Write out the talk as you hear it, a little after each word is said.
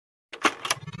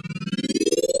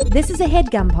This is a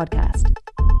HeadGum podcast.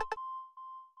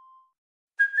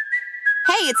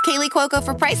 Hey, it's Kaylee Cuoco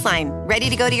for Priceline. Ready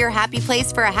to go to your happy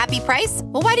place for a happy price?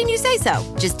 Well, why didn't you say so?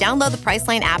 Just download the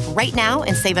Priceline app right now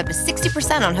and save up to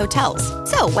 60% on hotels.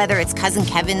 So whether it's Cousin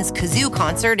Kevin's Kazoo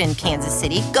Concert in Kansas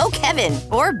City, go Kevin,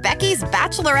 or Becky's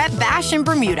Bachelorette Bash in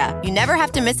Bermuda, you never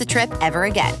have to miss a trip ever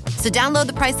again. So download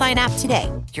the Priceline app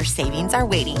today. Your savings are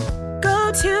waiting.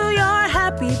 Go to your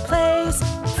happy place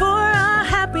for a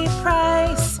happy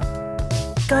price.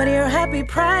 Go to your happy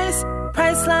price,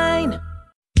 Priceline.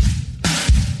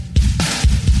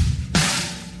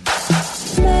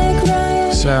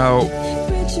 So,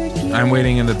 I'm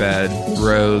waiting in the bed.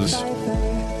 Rose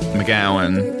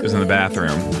McGowan is in the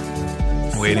bathroom.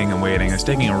 Waiting and waiting. It's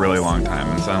taking a really long time.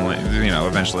 And suddenly,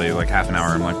 eventually, like half an hour,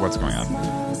 I'm like, what's going on?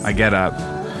 I get up.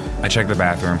 I check the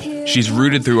bathroom. She's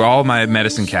rooted through all my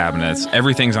medicine cabinets.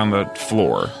 Everything's on the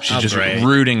floor. She's just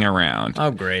rooting around. Oh,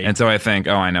 great. And so I think,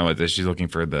 I know what this. She's looking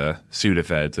for the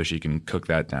Sudafed so she can cook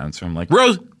that down. So I'm like,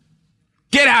 Rose,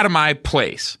 get out of my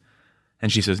place.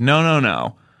 And she says,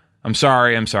 no. I'm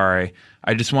sorry.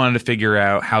 I just wanted to figure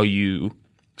out how you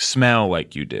smell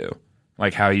like you do.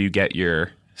 Like how you get your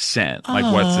scent. Like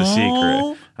what's the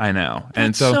secret? I know.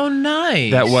 And so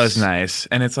nice. That was nice.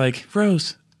 And it's like,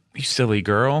 Rose, you silly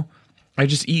girl. I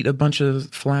just eat a bunch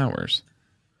of flowers.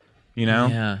 You know?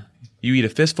 Yeah. You eat a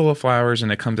fistful of flowers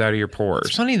and it comes out of your pores.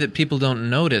 It's funny that people don't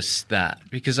notice that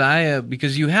because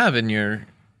you have in your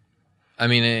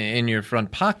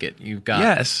front pocket, you've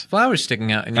got flowers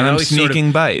sticking out, and you're I'm always sneaking sort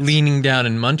of bites, leaning down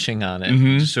and munching on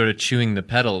it, just sort of chewing the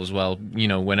petals while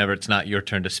whenever it's not your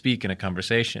turn to speak in a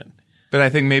conversation. But I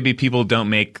think maybe people don't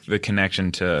make the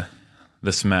connection to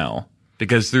the smell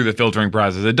because through the filtering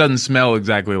process, it doesn't smell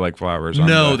exactly like flowers.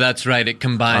 That's right. It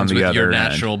combines with your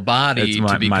natural body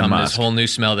to become this whole new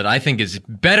smell that I think is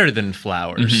better than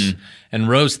flowers, and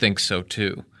Rose thinks so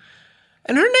too.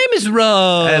 And her name is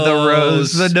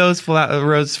Rose. The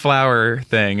rose flower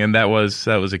thing, and that was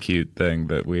a cute thing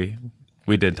that we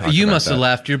did talk about. You must have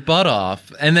laughed your butt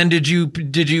off. And then did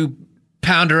you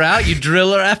pound her out? You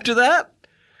drill her after that?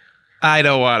 I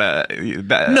don't want to.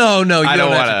 No, you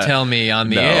don't have to tell me on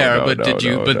the air. But did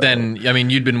you? But then,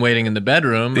 you'd been waiting in the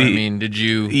bedroom. Did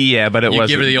you? Yeah, but it wasn't.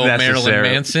 Give her the old necessary.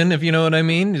 Marilyn Manson, if you know what I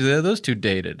mean. Those two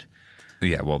dated.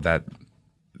 Yeah, well,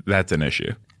 that's an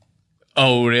issue.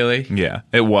 Oh, really? Yeah,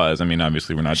 it was.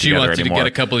 Obviously, we're not together anymore. She wanted to get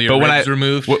a couple of your ribs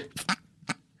removed?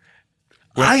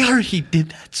 I heard he did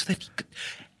that so that he could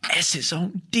S his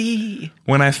own D.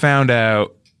 When I found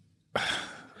out...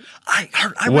 I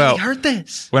really heard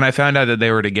this. When I found out that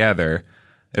they were together,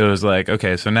 it was like,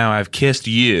 okay, so now I've kissed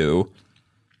you,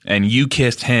 and you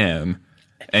kissed him,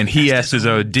 and he S'd his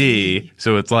own D,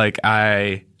 so it's like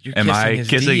am I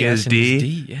kissing his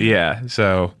D? Yeah,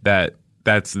 so that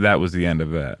was the end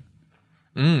of that.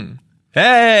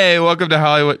 Hey, welcome to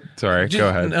Hollywood. Sorry, go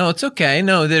ahead. No, it's okay.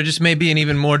 No, there just may be an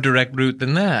even more direct route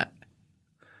than that.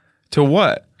 To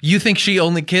what? You think she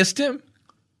only kissed him?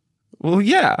 Well,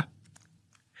 yeah.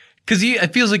 Because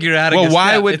it feels like you're adding a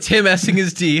step. It's him S-ing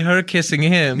his D, her kissing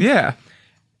him. Yeah.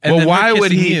 And then why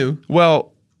would he? You.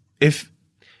 Well, if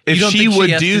she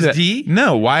would do that, D?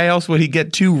 No. Why else would he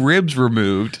get 2 ribs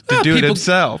removed to do it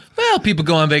himself? Well, people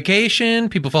go on vacation.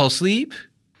 People fall asleep.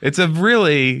 It's a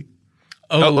really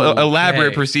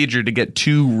elaborate procedure to get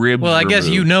 2 ribs. Well, I guess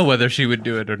you know whether she would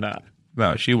do it or not.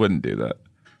 No, she wouldn't do that.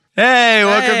 Hey,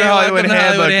 welcome to Hollywood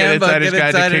Handbook, an insider's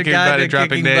guide to kicking butt and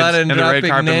dropping names and the red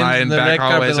carpet line and back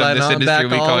hallways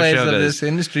of this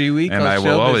industry we call showbiz. And I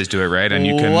will always do it right, and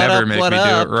you can never make me do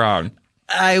it wrong.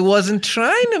 I wasn't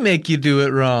trying to make you do it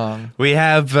wrong. We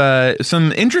have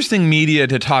some interesting media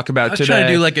to talk about today. I was trying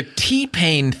to do like a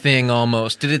T-Pain thing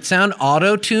almost. Did it sound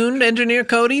auto-tuned, Engineer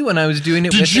Cody, when I was doing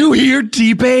it? Did you hear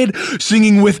T-Pain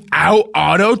singing without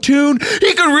auto-tune?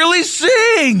 He could really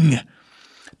sing!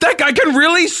 That guy can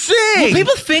really sing! Well,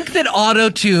 people think that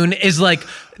auto-tune is like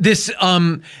this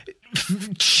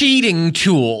cheating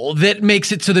tool that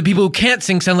makes it so that people who can't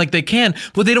sing sound like they can.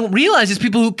 What they don't realize is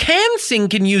people who can sing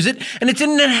can use it, and it's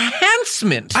an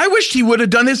enhancement. I wished he would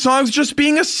have done his songs just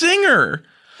being a singer.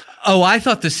 Oh, I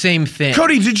thought the same thing.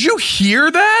 Cody, did you hear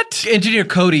that? Engineer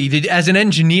Cody, as an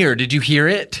engineer, did you hear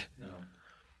it? No.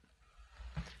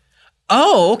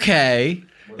 Oh, okay.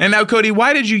 And now, Cody,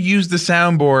 why did you use the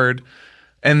soundboard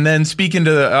and then speak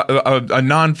into a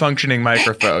non-functioning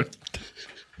microphone?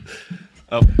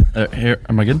 Here,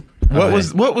 am I good?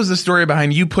 What was the story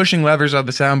behind you pushing levers on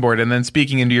the soundboard and then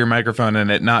speaking into your microphone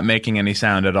and it not making any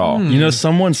sound at all? You know,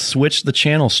 someone switched the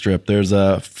channel strip. There's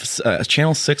a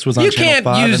channel 6 was on channel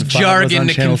 5. You can't use jargon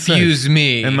to confuse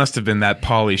me. It must have been that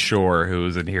Pauly Shore who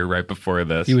was in here right before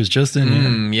this. He was just in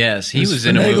here. Yes, he was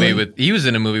in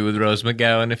a movie with Rose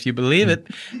McGowan, if you believe it.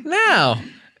 Now,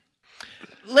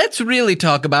 let's really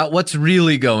talk about what's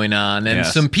really going on. And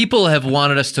some people have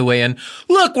wanted us to weigh in.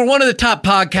 Look, we're one of the top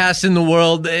podcasts in the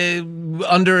world,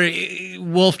 under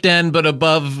Wolf Den, but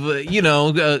above,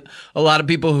 a lot of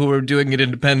people who are doing it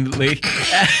independently.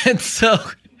 And so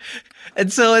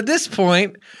at this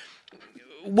point,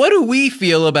 what do we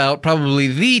feel about probably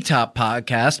the top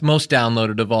podcast, most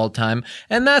downloaded of all time?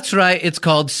 And that's right, it's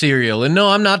called Serial. And no,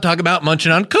 I'm not talking about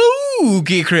munching on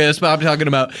Cookie Crisp. I'm talking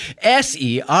about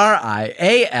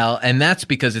Serial, and that's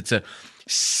because it's a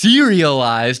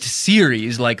serialized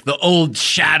series like The Old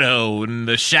Shadow and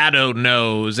The Shadow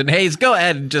Knows. And Hayes, go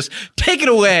ahead and just take it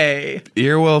away.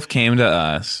 Earwolf came to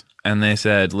us and they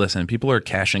said, listen, people are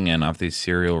cashing in off these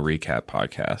serial recap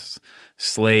podcasts.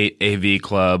 Slate, AV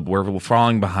Club, we're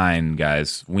falling behind,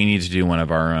 guys. We need to do one of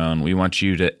our own. We want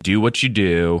you to do what you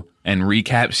do and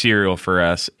recap Serial for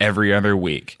us every other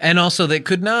week. And also, they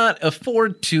could not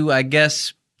afford to, I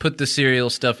guess, put the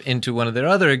Serial stuff into one of their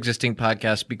other existing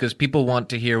podcasts because people want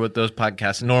to hear what those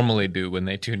podcasts normally do when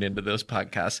they tune into those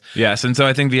podcasts. Yes, and so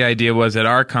I think the idea was that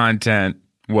our content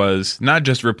was not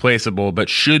just replaceable, but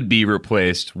should be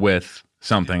replaced with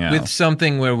something else. With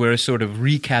something where we're sort of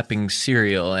recapping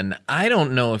Serial. And I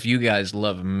don't know if you guys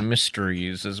love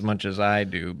mysteries as much as I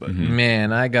do, but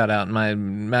man, I got out my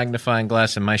magnifying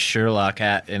glass and my Sherlock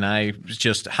hat and I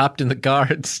just hopped in the car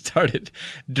and started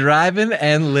driving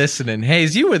and listening.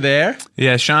 Hayes, you were there.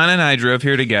 Yeah, Sean and I drove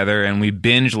here together and we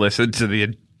binge listened to the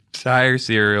entire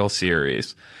Serial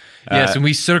series. Yes, and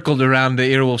we circled around the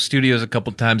Earwolf Studios a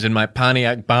couple times in my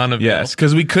Pontiac Bonneville. Yes,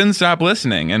 because we couldn't stop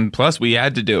listening, and plus we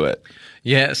had to do it.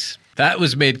 Yes, that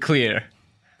was made clear.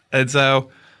 And so,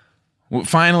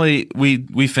 finally,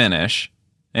 we finish,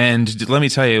 and let me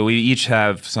tell you, we each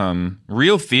have some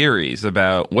real theories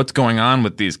about what's going on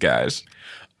with these guys.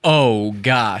 Oh,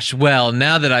 gosh. Well,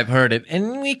 now that I've heard it,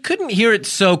 and we couldn't hear it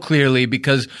so clearly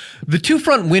because the two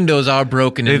front windows are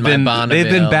broken in my Bonneville.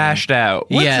 They've been bashed out.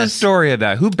 What's the story of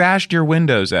that? Who bashed your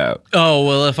windows out? Oh,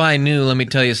 well, if I knew, let me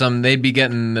tell you something. They'd be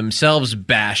getting themselves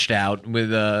bashed out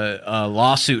with a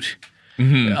lawsuit.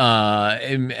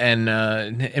 And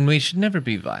we should never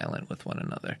be violent with one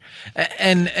another.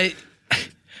 And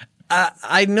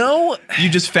I know... You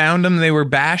just found them, they were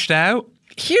bashed out?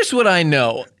 Here's what I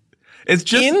know. It's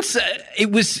just...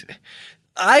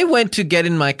 I went to get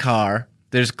in my car.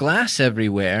 There's glass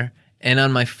everywhere. And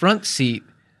on my front seat,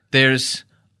 there's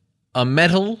a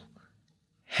metal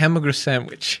hamburger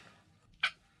sandwich.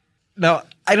 Now,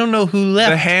 I don't know who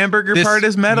left. The hamburger part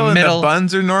is metal and the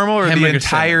buns are normal, or the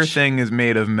entire thing is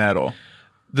made of metal?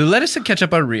 The lettuce and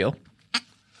ketchup are real.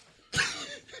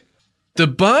 The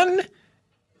bun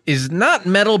is not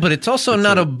metal, but it's also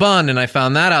not a bun, and I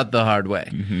found that out the hard way.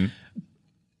 Mm-hmm.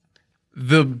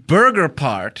 The burger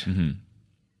part,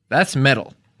 that's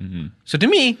metal. Mm-hmm. So to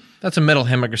me, that's a metal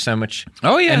hamburger sandwich.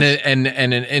 Oh, yes. And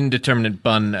an indeterminate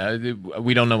bun.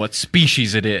 We don't know what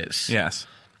species it is. Yes.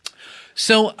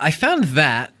 So I found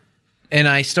that, and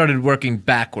I started working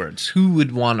backwards. Who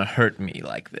would want to hurt me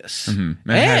like this? Mm-hmm.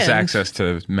 And has access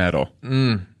to metal.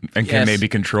 And can maybe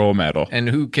control metal. And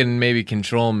who can maybe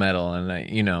control metal. And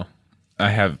I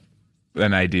have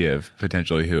an idea of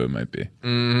potentially who it might be.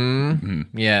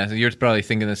 Yeah, so you're probably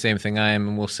thinking the same thing I am,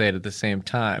 and we'll say it at the same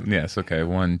time. Yes, okay.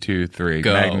 1, 2, 3.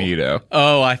 Go. Magneto.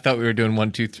 Oh, I thought we were doing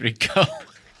 1, 2, 3, go.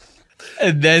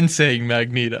 And then saying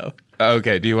Magneto.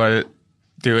 Okay, do you want to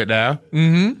do it now?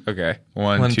 Mm-hmm. Okay.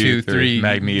 1, 2, 3.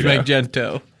 Magneto.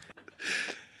 Magento.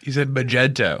 You said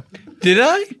Magento. Did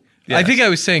I? Yes. I think I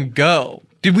was saying go.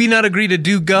 Did we not agree to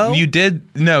do go? You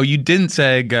did. No, you didn't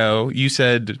say go. You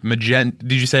said magent.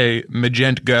 Did you say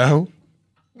magent go?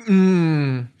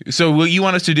 So what you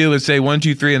want us to do is say 1,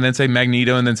 2, 3 and then say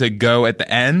Magneto and then say go at the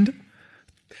end?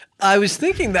 I was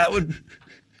thinking that would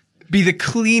be the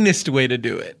cleanest way to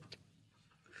do it.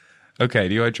 Okay,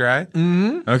 do you want to try?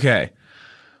 Mm-hmm. Okay.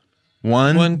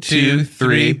 1, 2,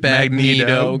 3,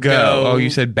 Magneto, go. Oh, you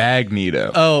said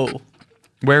Bagneto. Oh.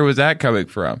 Where was that coming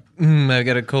from? I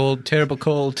got a cold, terrible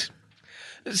cold.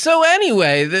 So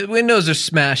anyway, the windows are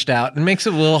smashed out. It makes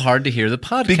it a little hard to hear the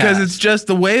podcast. Because it's just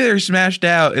the way they're smashed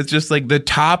out. It's just like the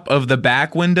top of the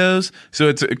back windows. So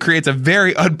it creates a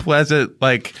very unpleasant,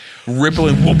 like,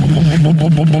 rippling.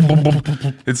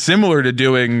 It's similar to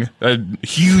doing a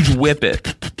huge whippet.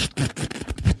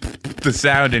 The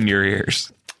sound in your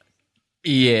ears.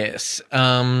 Yes.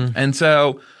 And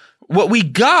so what we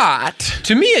got...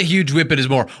 To me, a huge whippet is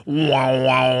more wow,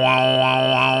 wow, wow, wow,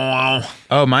 wow, wow.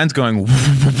 Oh, mine's going...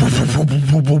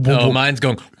 Oh, mine's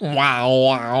going wow,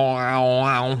 wow, wow,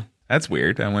 wow. That's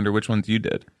weird. I wonder which ones you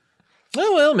did.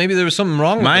 Oh, well, maybe there was something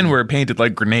wrong with Mine them. were painted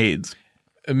like grenades.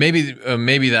 Maybe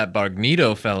that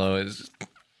Bargnito fellow is,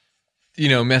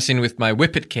 messing with my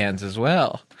whippet cans as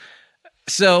well.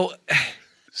 So,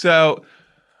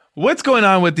 what's going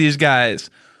on with these guys?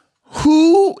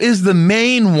 Who is the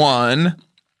main one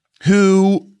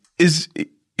who is...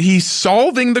 He's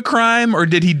solving the crime, or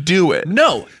did he do it?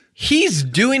 No, he's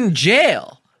doing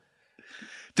jail.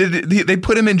 Did they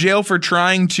put him in jail for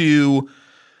trying to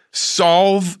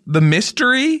solve the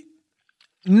mystery?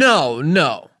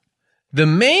 No. The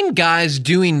main guy's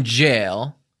doing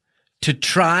jail to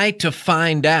try to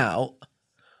find out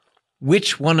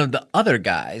which one of the other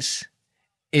guys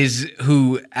is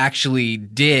who actually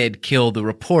did kill the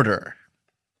reporter.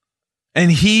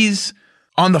 And he's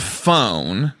on the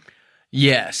phone.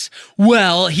 Yes.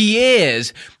 Well, he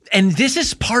is. And this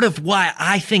is part of why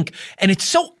I think, and it's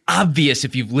so obvious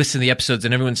if you've listened to the episodes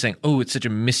and everyone's saying, oh, it's such a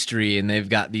mystery, and they've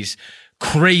got these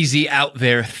crazy out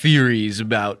there theories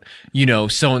about,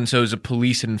 so-and-so's a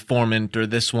police informant, or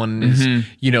this one is,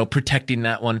 protecting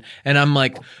that one. And I'm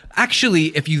like, actually,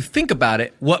 if you think about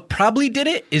it, what probably did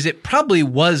it is it probably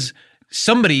was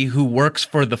somebody who works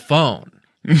for the phone.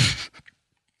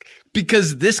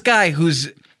 Because this guy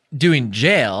who's doing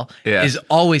jail is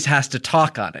always has to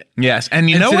talk on it. Yes. And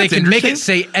you know so what's they can interesting? make it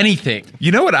say anything.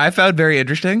 You know what I found very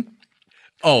interesting?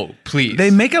 Oh, please.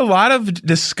 They make a lot of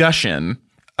discussion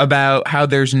about how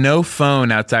there's no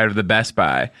phone outside of the Best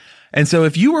Buy. And so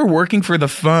if you were working for the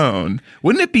phone,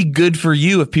 wouldn't it be good for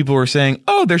you if people were saying,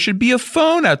 oh, there should be a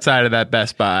phone outside of that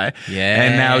Best Buy? Yeah.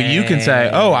 And now you can say,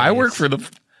 oh, I work for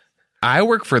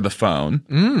the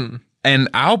phone. And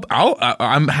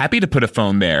I'm happy to put a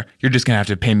phone there. You're just going to have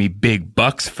to pay me big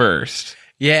bucks first.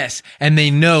 Yes. And they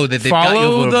know that they've got you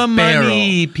over Follow the barrel.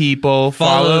 money, people.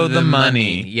 Follow the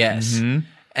money. Yes. Mm-hmm.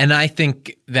 And I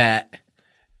think that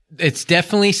it's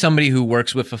definitely somebody who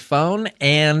works with a phone,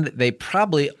 and they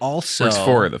probably also... Works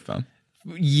for the phone.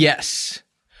 Yes.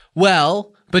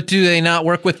 Well, but do they not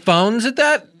work with phones at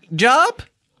that job?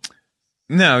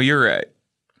 No, you're right.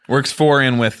 Works for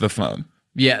and with the phone.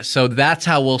 Yeah, so that's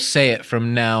how we'll say it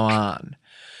from now on.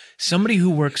 Somebody who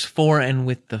works for and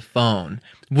with the phone.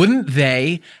 Wouldn't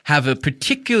they have a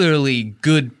particularly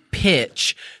good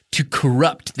pitch to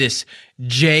corrupt this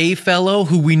Jay fellow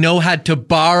who we know had to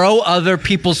borrow other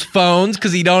people's phones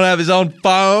because he don't have his own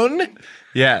phone?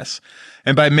 Yes.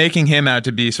 And by making him out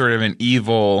to be sort of an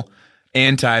evil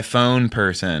anti-phone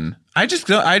person, I just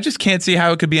can't see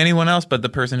how it could be anyone else but the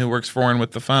person who works for and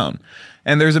with the phone.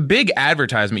 And there's a big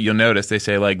advertisement, you'll notice, they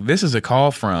say, like, this is a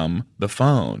call from the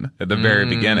phone at the very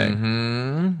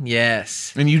beginning.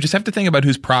 Yes. And you just have to think about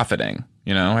who's profiting,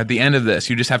 at the end of this.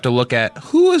 You just have to look at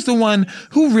who is the one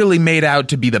who really made out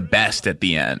to be the best at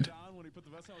the end.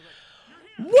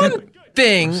 One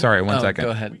thing. Sorry, one second. Go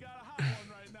ahead.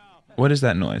 What is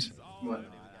that noise?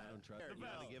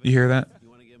 You hear that?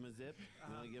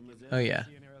 Oh, yeah.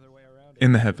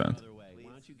 In the headphones.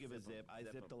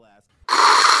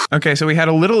 Okay, so we had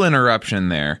a little interruption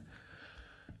there.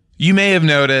 You may have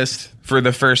noticed for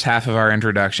the first half of our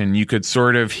introduction, you could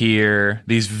sort of hear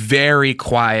these very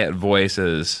quiet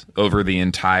voices over the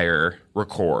entire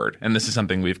record. And this is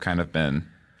something we've kind of been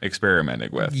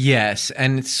experimenting with. Yes,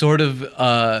 and it's sort of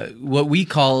what we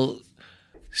call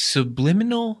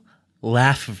subliminal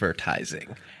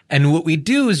laugh-vertising. And what we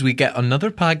do is we get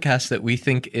another podcast that we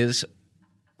think is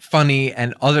funny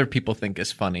and other people think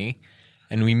is funny,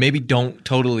 and we maybe don't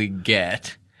totally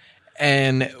get,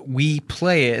 and we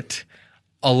play it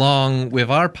along with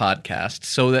our podcast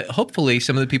so that hopefully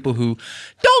some of the people who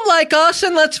don't like us,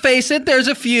 and let's face it, there's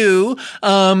a few,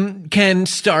 can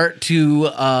start to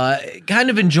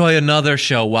kind of enjoy another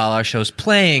show while our show's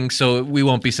playing so we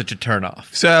won't be such a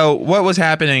turnoff. So what was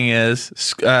happening is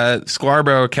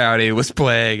Scarborough County was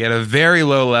playing at a very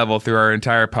low level through our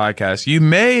entire podcast. You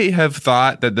may have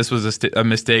thought that this was a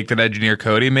mistake that engineer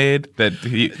Cody made, that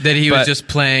he was just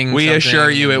playing We something. assure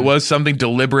you it was something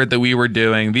deliberate that we were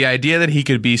doing. The idea that he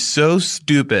could be so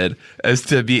stupid as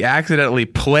to be accidentally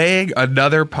playing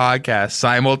another podcast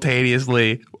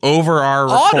simultaneously over our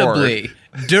record. Audibly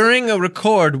during a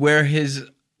record where his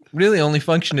really only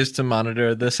function is to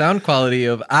monitor the sound quality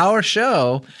of our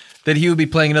show, that he would be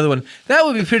playing another one. That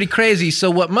would be pretty crazy. So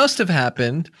what must have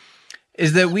happened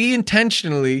is that we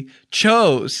intentionally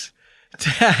chose to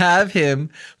have him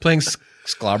playing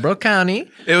Scarborough County.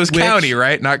 It was county,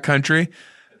 right? Not country?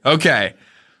 Okay.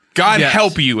 God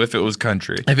help you if it was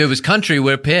country. If it was country,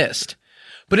 we're pissed.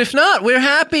 But if not, we're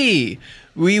happy.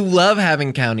 We love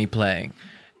having county playing.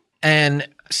 And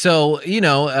so,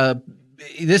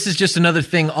 this is just another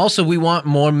thing. Also, we want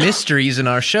more mysteries in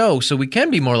our show so we can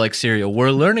be more like Serial.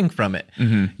 We're learning from it.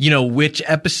 Mm-hmm. Which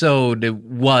episode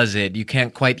was it? You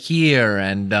can't quite hear.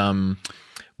 And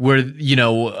were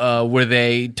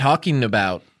they talking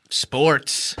about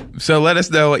sports? So let us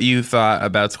know what you thought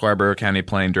about Scarborough County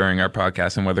playing during our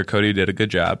podcast and whether Cody did a good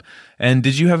job. And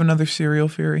did you have another Serial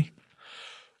theory?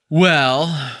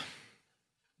 Well,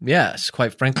 yes,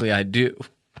 quite frankly, I do.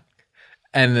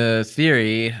 And the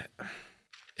theory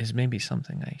is maybe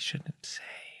something I shouldn't say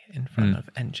in front of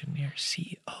engineer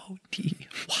CODY.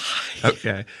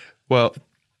 Okay. Well,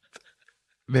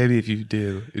 maybe if you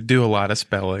do a lot of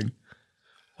spelling.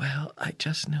 Well, I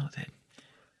just know that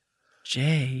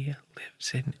Jay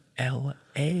lives in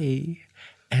L.A.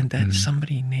 and that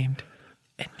somebody named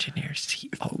engineer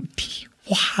CODY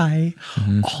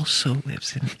also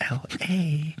lives in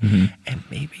L.A. And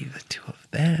maybe the two of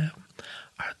them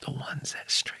are the ones that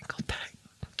strangled that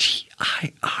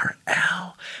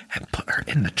GIRL and put her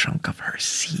in the trunk of her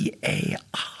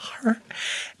CAR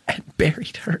and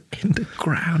buried her in the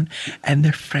ground. And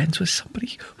they're friends with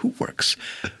somebody who works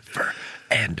for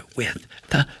and with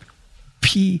the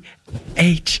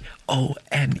PHONE,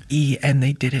 and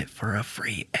they did it for a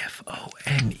free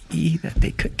FONE that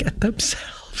they could get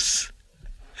themselves.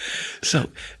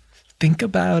 So think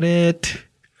about it.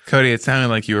 Cody, it sounded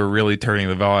like you were really turning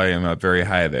the volume up very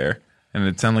high there. And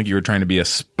it sounded like you were trying to be a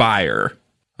spire.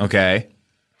 Okay?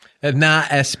 And not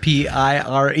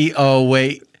SPIRE.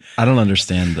 Wait. I don't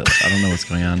understand this. I don't know what's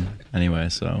going on anyway,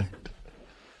 so.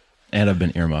 And I've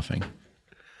been earmuffing.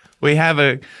 We have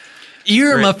a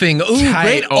earmuffing. Ooh,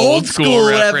 great old school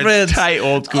reference. Tight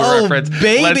old school reference.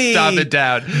 Baby. Let's stop it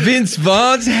down. Vince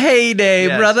Vaughn's heyday,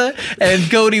 brother. And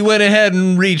Cody went ahead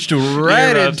and reached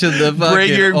right into the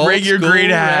fucking bring your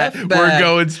green hat. We're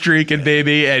going streaking,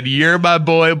 baby. And you're my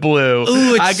boy Blue.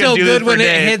 Ooh, it's so good when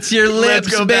it hits your lips,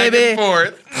 Let's go baby. Back and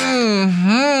forth.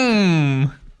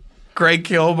 Mm-hmm. Greg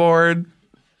Kilborn.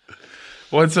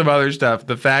 What's some other stuff?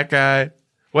 The fat guy.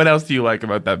 What else do you like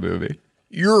about that movie?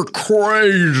 You're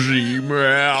crazy,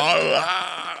 man.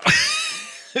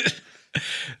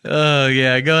 Oh,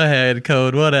 yeah. Go ahead,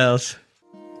 Code. What else?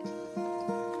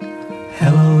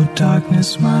 Hello,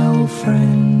 darkness, my old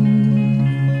friend.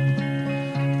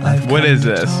 What is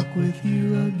this?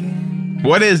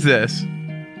 What is this?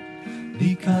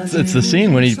 It's the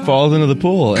scene when he falls into the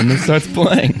pool and then starts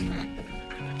playing.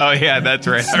 Oh, yeah, that's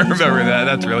right. I remember that.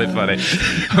 That's really funny.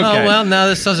 Okay. Oh, well, now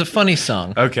this is a funny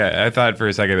song. Okay, I thought for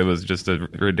a second it was just a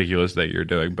ridiculous that you're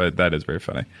doing, but that is very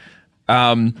funny.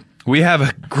 We have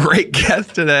a great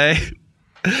guest today.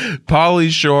 Pauly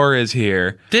Shore is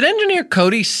here. Did engineer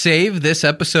Cody save this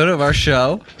episode of our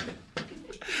show?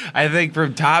 I think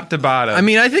from top to bottom. I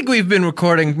mean, I think we've been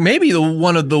recording maybe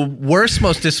one of the worst,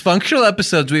 most dysfunctional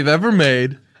episodes we've ever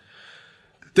made.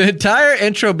 The entire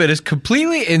intro bit is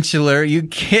completely insular. You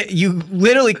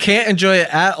literally can't enjoy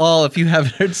it at all if you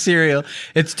haven't heard Serial.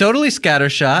 It's totally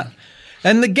scattershot.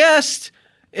 And the guest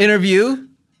interview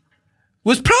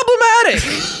was problematic.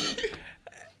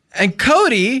 And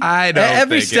Cody, at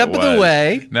every step of the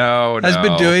way, has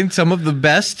been doing some of the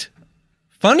best,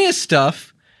 funniest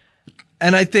stuff.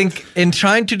 And I think in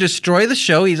trying to destroy the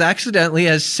show, he's accidentally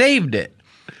has saved it.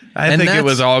 I think it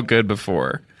was all good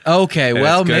before. Okay,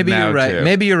 well, maybe you're right. Too.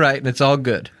 Maybe you're right, and it's all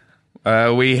good.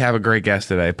 We have a great guest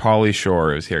today. Pauly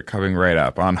Shore is here, coming right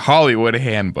up on Hollywood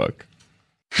Handbook.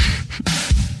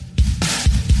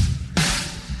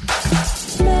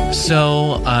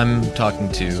 So I'm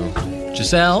talking to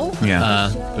Giselle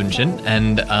Bündchen,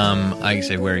 and I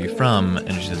say, where are you from?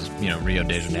 And she says, Rio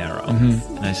de Janeiro.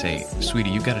 Mm-hmm. And I say,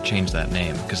 sweetie, you got to change that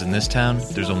name, because in this town,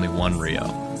 there's only one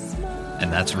Rio.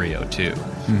 And that's Rio, too.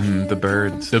 Mm-hmm. The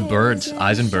birds.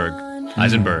 Eisenberg.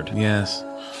 Eisenberg. Yes.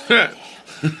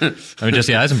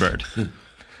 Jesse Eisenberg.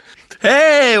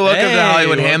 Hey, welcome to the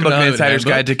Hollywood Handbook, an insider's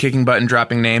guide to kicking butt and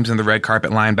dropping names in the red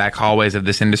carpet line back hallways of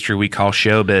this industry we call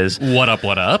showbiz. What up,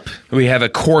 what up? We have a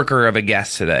corker of a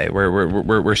guest today.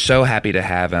 We're so happy to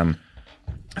have him.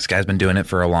 This guy's been doing it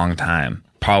for a long time.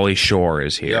 Pauly Shore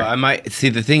is here.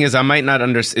 The thing is, I might not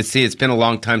understand. See, it's been a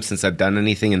long time since I've done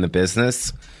anything in the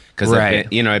business. Because I've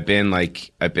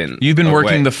been You've been away.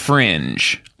 Working the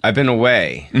fringe. I've been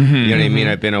away. Mm-hmm, you know what I mean?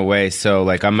 I've been away, so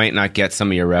I might not get some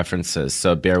of your references.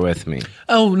 So bear with me.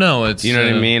 Oh no, it's what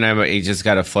I mean. You just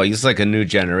got to follow. It's like a new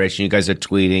generation. You guys are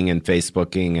tweeting and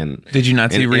Facebooking and did you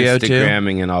not see Rio 2?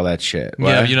 Instagramming and all that shit.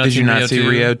 What? Yeah, did you not see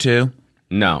Rio 2?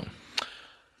 No.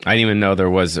 I didn't even know there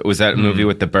was that a movie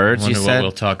with the birds, you said? What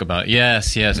we'll talk about.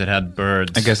 Yes, it had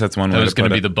birds. I guess that's one way that was going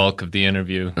to be the bulk of the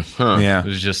interview. Yeah. It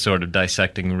was just sort of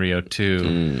dissecting Rio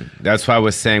 2. That's why I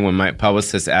was saying when my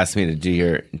publicist asked me to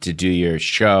do your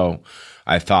show,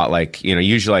 I thought like,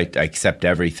 usually I accept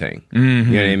everything.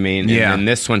 Mm-hmm. You know what I mean? Yeah. And then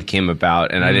this one came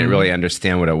about and I didn't really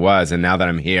understand what it was. And now that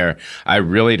I'm here, I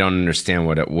really don't understand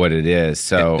what it is.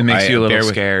 So it makes you a little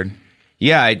scared.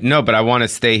 Yeah, I know, but I want to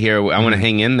stay here. I want to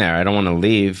hang in there. I don't want to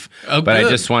leave. Oh, but good. I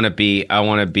just want to be. I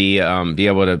want to be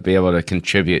able to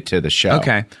contribute to the show.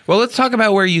 Okay. Well, let's talk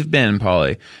about where you've been,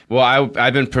 Pauly. Well,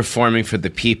 I've been performing for the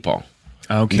people.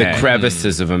 Okay. The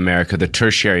crevices of America, the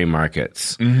tertiary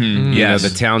markets. Mm-hmm. Yes.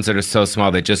 The towns that are so small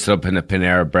they just open a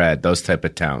Panera Bread. Those type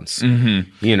of towns.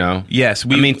 Mm-hmm. Yes.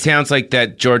 Towns like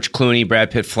that George Clooney, Brad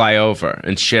Pitt fly over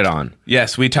and shit on.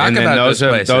 Yes, we talk about those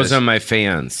places. Those are my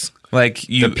fans. Like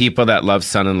the people that love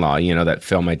Son-in-Law, that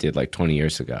film I did like 20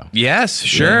 years ago. Yes,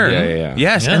 sure. Yeah.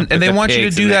 Yes, and they want you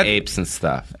to do that. Apes and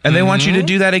stuff. And they want you to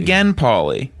do that again,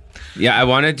 Pauly. Yeah, I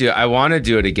want to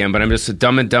do it again, but I'm just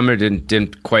Dumb and Dumber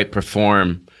didn't quite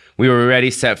perform. We were already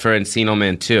set for Encino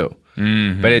Man 2.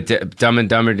 Mm-hmm. But Dumb and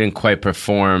Dumber didn't quite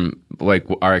perform like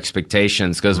our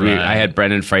expectations because I had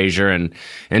Brendan Fraser and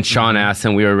Sean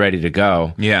Astin. We were ready to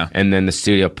go. Yeah. And then the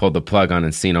studio pulled the plug on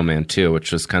Encino Man 2,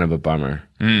 which was kind of a bummer.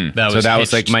 That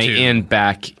was like my in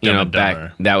back,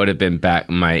 back. That would have been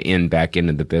my in back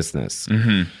into the business.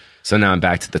 Mm-hmm. So now I'm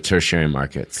back to the tertiary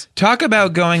markets. Talk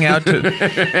about going out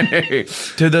to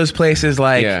to those places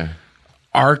like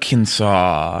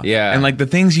Arkansas, and like the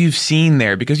things you've seen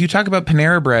there, because you talk about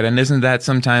Panera Bread, and isn't that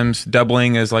sometimes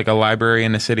doubling as like a library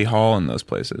and a city hall in those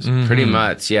places? Mm-hmm. Pretty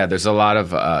much, yeah. There's a lot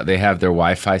of they have their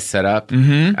Wi-Fi set up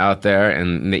out there,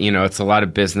 and it's a lot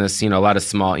of business. A lot of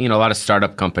small, a lot of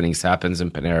startup companies happens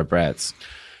in Panera Breads.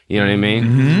 You know what I mean?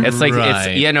 Mm-hmm. It's like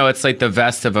it's like the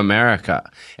vest of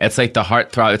America. It's like the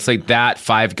heartthrob. It's like that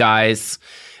Five Guys.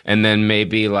 And then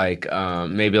maybe like a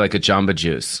Jamba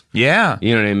Juice. Yeah.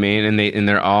 You know what I mean? And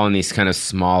they're all in these kind of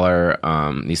smaller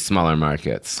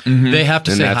markets. Mm-hmm. They have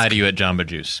to say hi to you at Jamba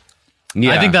Juice.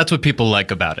 Yeah. I think that's what people like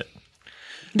about it.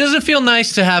 Does it feel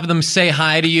nice to have them say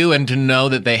hi to you and to know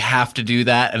that they have to do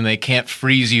that and they can't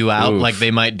freeze you out like they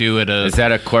might do at a... Is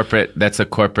that a corporate... That's a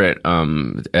corporate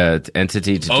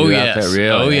entity to do yes. that?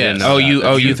 Really? Oh,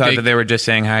 yes. You thought that they were just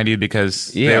saying hi to you because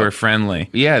they were friendly.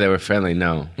 Yeah, they were friendly.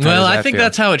 No. Well, I think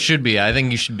that's how it should be. I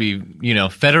think you should be,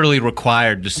 federally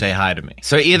required to say hi to me.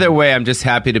 So either way, I'm just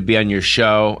happy to be on your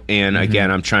show. And again,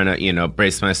 I'm trying to,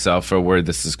 brace myself for where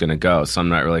this is going to go. So I'm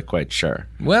not really quite sure.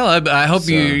 Well, I hope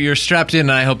you're strapped in.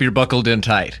 I hope you're buckled in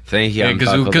tight. Thank you.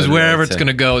 Because wherever it's going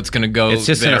to go, it's going to go. It's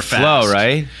just going to flow,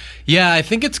 right? Yeah, I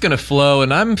think it's going to flow,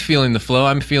 and I'm feeling the flow.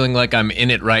 I'm feeling like I'm in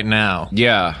it right now.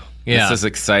 Yeah. This is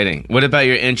exciting. What about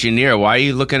your engineer? Why are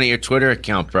you looking at your Twitter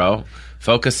account, bro?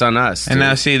 Focus on us, dude. And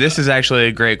now, see, this is actually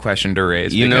a great question to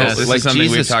raise. This is something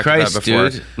Jesus we've talked Christ, about before.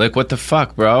 Dude. Like, what the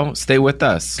fuck, bro? Stay with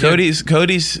us. Cody's.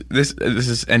 This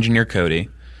is engineer Cody.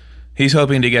 He's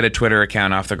hoping to get a Twitter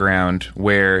account off the ground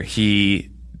where he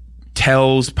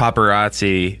tells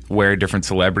paparazzi where different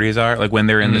celebrities are. Like when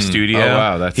they're in the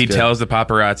studio, he tells the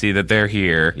paparazzi that they're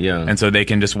here, and so they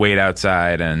can just wait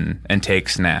outside and take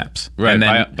snaps. Right, and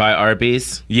then, by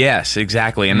Arby's? Yes,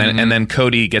 exactly. And then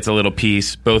Cody gets a little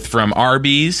piece both from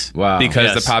Arby's,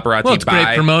 because the paparazzi Well, it's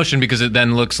great promotion because it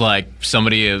then looks like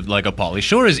somebody like a Pauly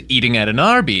Shore is eating at an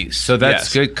Arby's. So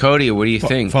that's good. Cody, what do you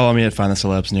think? Follow me at Find the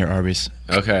Celebs near Arby's.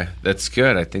 Okay, that's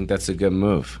good. I think that's a good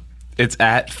move. It's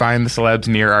at Find the Celebs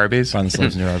near Arby's. Find the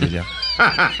Celebs near Arby's, yeah.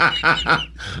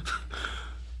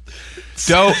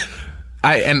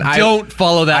 Don't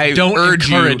follow that. Don't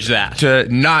encourage that. To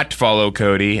not follow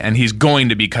Cody, and he's going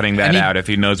to be cutting that out if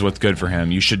he knows what's good for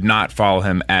him. You should not follow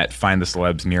him at Find the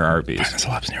Celebs near Arby's. Find the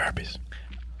Celebs near Arby's.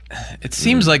 It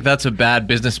seems like that's a bad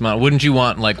business model. Wouldn't you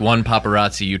want like one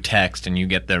paparazzi you text and you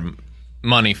get their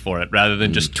money for it rather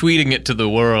than just tweeting it to the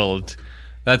world?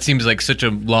 That seems like such a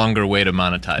longer way to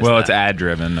monetize. Well, it's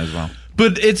ad-driven as well.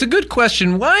 But it's a good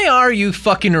question. Why are you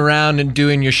fucking around and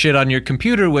doing your shit on your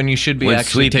computer when you should be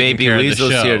actually taking care of the show? Sweet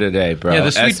Baby Weasel's here today, bro. Yeah,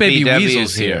 the Sweet Baby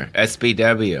Weasel's here.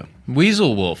 SBW.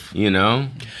 Weasel Wolf.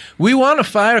 We want to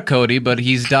fire Cody, but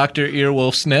he's Dr.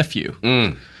 Earwolf's nephew.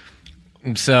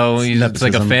 So it's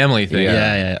like a family thing.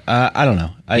 Yeah. I don't know.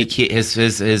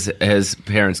 His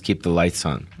parents keep the lights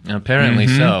on. Apparently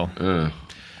so.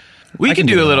 We can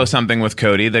do a little something with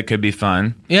Cody that could be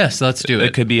fun. Yes, let's do it.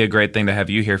 It could be a great thing to have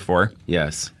you here for.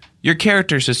 Yes. Your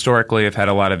characters historically have had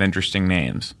a lot of interesting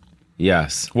names.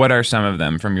 Yes. What are some of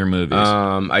them from your movies?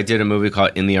 I did a movie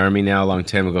called In the Army Now a long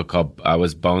time ago called I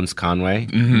was Bones Conway.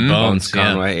 Mm-hmm. Bones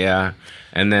Conway, yeah.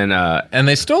 And then and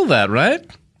they stole that, right?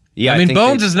 Yeah, I mean,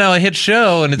 Bones is now a hit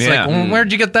show, and it's like, well,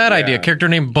 where'd you get that idea? Character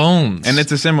named Bones. And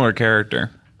it's a similar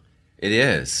character. It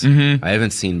is. Mm-hmm. I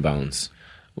haven't seen Bones.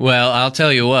 Well, I'll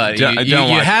tell you what. You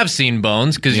have seen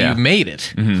Bones because you made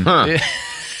it. Mm-hmm. Huh.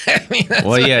 I mean,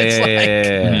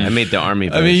 yeah. I made the Army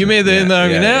version. I mean, you made the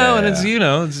Army now, and it's,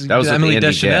 it's that was Emily Andy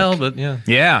Deschanel, Dick. but yeah.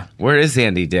 Yeah. Where is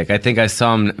Andy Dick? I think I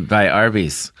saw him by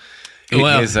Arby's.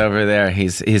 He's over there.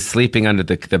 He's sleeping under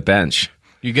the bench.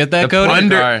 You get that, Cody?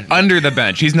 Under the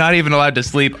bench. He's not even allowed to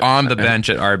sleep on the bench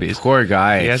at Arby's. Poor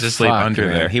guy. He has to sleep under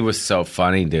there. He was so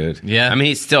funny, dude. Yeah. I mean,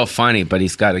 he's still funny, but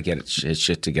he's got to get his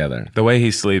shit together. The way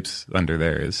he sleeps under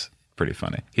there is pretty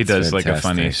funny. He does fantastic. Like a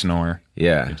funny snore.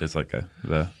 Yeah. He does like yeah,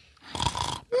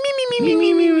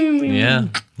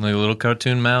 like a little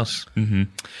cartoon mouse. Mm-hmm.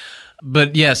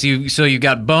 But yes, so you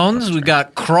got Bones. We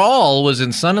got Crawl was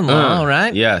in Son-in-Law,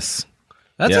 right? Yes.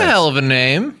 That's a hell of a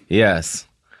name. Yes.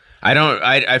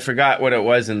 I forgot what it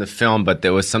was in the film, but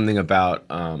there was something about,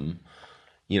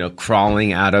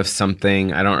 crawling out of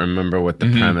something. I don't remember what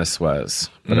the premise was,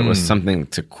 but it was something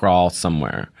to crawl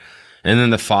somewhere. And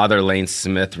then the father, Lane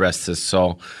Smith, rest his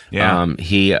soul. Yeah.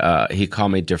 He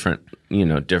called me different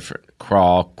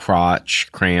crawl,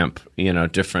 crotch, cramp,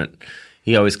 different.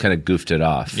 He always kind of goofed it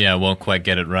off. Yeah, won't quite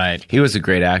get it right. He was a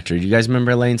great actor. Do you guys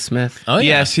remember Lane Smith? Oh,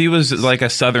 yeah. Yes, he was like a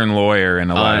Southern lawyer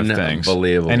in a lot of things.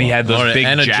 Unbelievable. And he had those big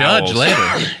and a jowls. judge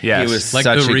later. Yes. He was like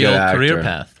such the a real good actor. career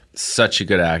path. Such a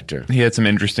good actor. He had some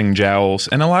interesting jowls,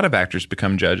 and a lot of actors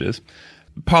become judges.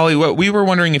 Pauly, we were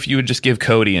wondering if you would just give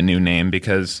Cody a new name,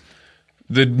 because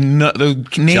the name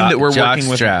that we're working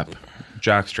with...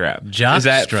 Jockstrap. Is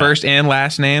that first and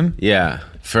last name? Yeah.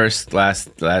 First, last,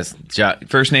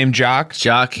 first name Jock?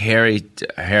 Jock Harry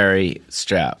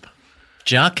Strap.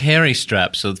 Jock Harry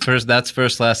Strap. So that's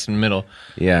first, last, and middle.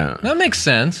 Yeah. That makes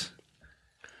sense.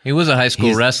 He was a high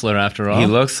school wrestler after all. He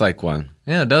looks like one.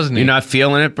 Yeah, doesn't he? You're not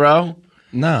feeling it, bro?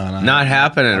 No. Not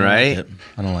happening, right?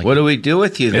 I don't like it. What do we do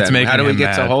with you then? How do we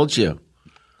get to hold you?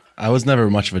 I was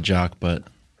never much of a jock, but...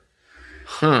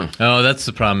 Oh, that's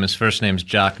the problem. His first name's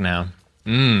Jock now.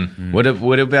 What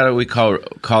about we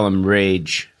call him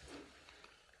Rage?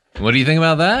 What do you think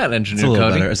about that, Engineer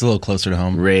Cody? Better. It's a little closer to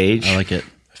home. Rage. I like it.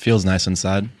 It feels nice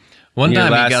inside. One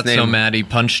time he got so mad he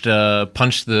punched the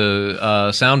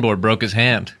soundboard, broke his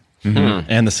hand. Mm-hmm.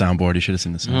 And the soundboard. You should have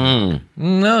seen the soundboard.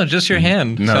 No, just your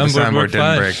hand. No, the soundboard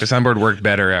didn't break. The soundboard worked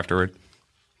better afterward.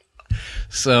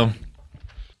 So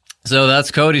that's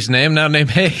Cody's name. Now name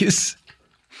Hayes.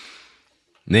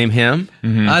 Name him?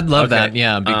 Mm-hmm. I'd love that,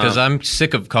 yeah, because I'm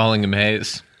sick of calling him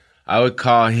Hayes. I would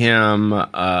call him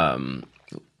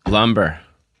Lumber.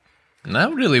 And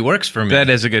that really works for me. That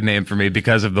is a good name for me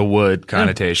because of the wood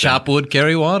connotation. Chop wood,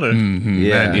 carry water. Mm-hmm.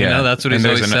 Yeah. That's what he's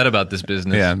always said about this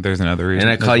business. Yeah, there's another reason.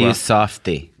 And I call you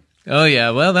Softy. Oh, yeah,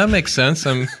 well, that makes sense.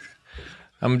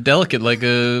 I'm delicate like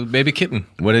a baby kitten.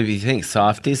 What do you think?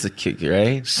 Softy's a cute,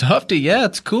 right? Softy, yeah,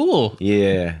 it's cool.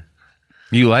 Yeah.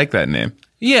 You like that name?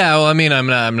 Yeah, well, I mean, I'm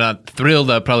not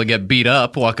thrilled I'll probably get beat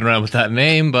up walking around with that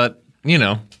name, but,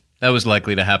 that was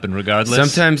likely to happen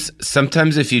regardless.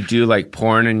 Sometimes if you do like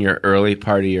porn in your early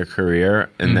part of your career,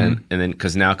 and then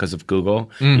because of Google,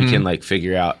 you can like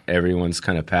figure out everyone's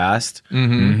kind of past.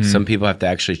 Mm-hmm. Some people have to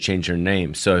actually change their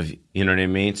name. So if you know what I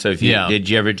mean. So if you did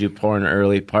you ever do porn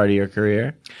early part of your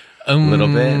career? A little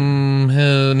bit,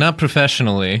 not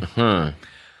professionally. Huh.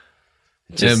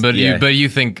 But you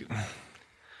think.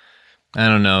 I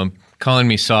don't know, calling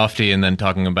me Softy and then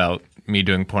talking about me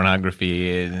doing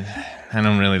pornography, I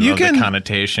don't really love the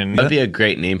connotation. That'd be a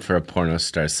great name for a porno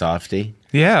star, Softy.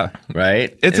 Yeah.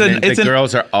 Right? The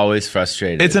girls are always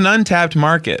frustrated. It's an untapped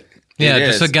market. Yeah,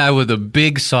 just a guy with a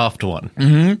big soft one.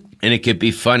 Mm-hmm. And it could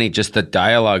be funny, just the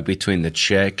dialogue between the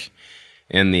chick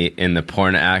and the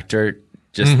porn actor,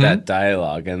 just that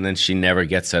dialogue, and then she never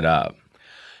gets it up.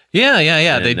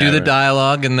 Yeah. They do the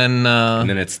dialogue, and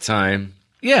then it's time.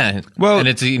 Yeah, well,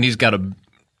 and he's got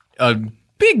a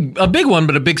big one,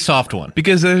 but a big soft one.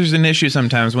 Because there's an issue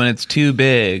sometimes when it's too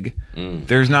big.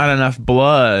 There's not enough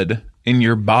blood in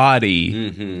your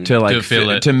body to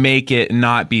fill it, to make it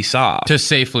not be soft, to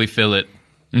safely fill it.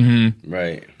 Mm-hmm.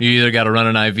 Right. You either got to run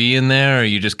an IV in there, or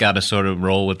you just got to sort of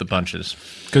roll with the punches.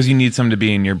 Because you need some to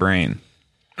be in your brain,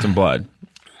 some blood.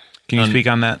 Can you speak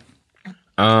on that?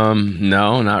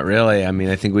 No, not really. I mean,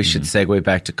 I think we should segue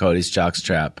back to Cody's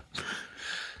Jockstrap.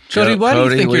 Cody, why do you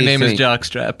think your name is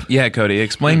Jockstrap? Yeah, Cody,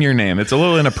 explain your name. It's a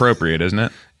little inappropriate, isn't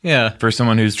it? Yeah. For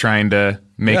someone who's trying to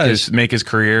make his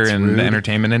career in the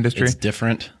entertainment industry. It's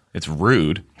different. It's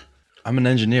rude. I'm an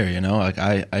engineer, Like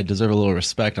I deserve a little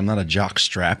respect. I'm not a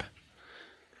jockstrap.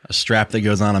 A strap that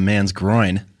goes on a man's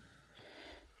groin.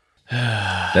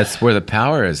 That's where the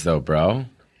power is, though, bro.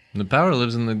 The power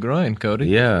lives in the groin, Cody.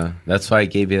 Yeah, that's why I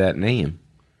gave you that name.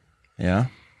 Yeah?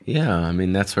 Yeah, I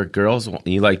mean, that's where girls want.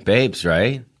 You like babes,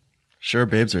 right? Sure,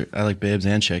 I like babes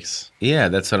and chicks. Yeah,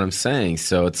 that's what I'm saying.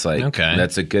 So it's like,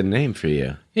 that's a good name for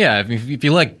you. Yeah, if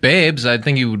you like babes, I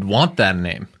think you would want that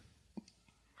name.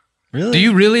 Really? Do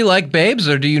you really like babes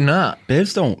or do you not?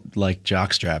 Babes don't like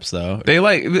jock straps, though.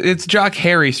 It's Jock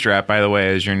Harry Strap, by the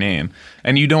way, is your name.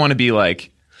 And you don't want to be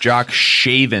like Jock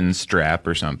Shaven Strap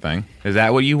or something. Is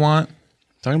that what you want?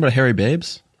 Talking about hairy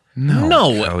babes? No,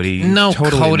 Cody.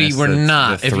 Cody, we're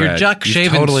not. If you're Jock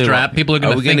Shaven Strap, people are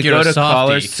going to think you're a softie. Are we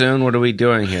going to go to callers soon? What are we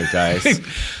doing here, guys?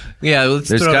 Yeah,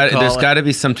 there's got to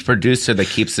be some producer that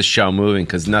keeps the show moving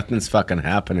because nothing's fucking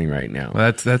happening right now.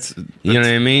 Well, that's you know what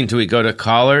I mean? Do we go to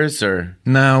callers or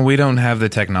no? We don't have the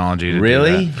technology to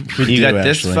really. Do that. You got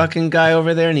this fucking guy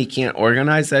over there and he can't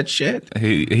organize that shit.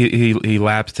 He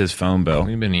lapsed his phone bill.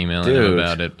 We've been emailing him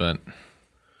about it, but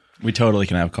we totally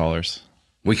can have callers.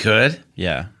 We could,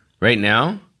 yeah, right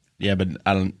now. Yeah, but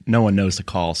no one knows to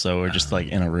call, so we're just like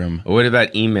in a room. What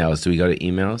about emails? Do we go to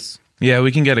emails? Yeah,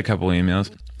 we can get a couple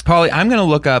emails. Pauly, I'm going to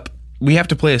look up. We have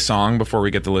to play a song before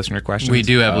we get the listener questions. We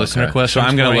do have listener questions. So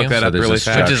I'm going to look that up really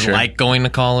fast. Which is like going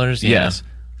to callers. Yes.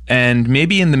 And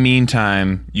maybe in the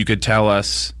meantime, you could tell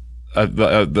us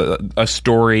a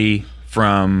story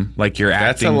from like your acting.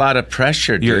 That's a lot of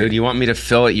pressure, dude. You want me to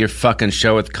fill your fucking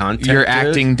show with content? Your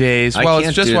acting days. Well,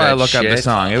 it's just why I look up the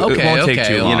song. It won't take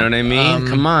too long. You know what I mean?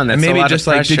 Come on, that's maybe a lot just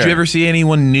of pressure. Did you ever see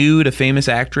anyone nude, a famous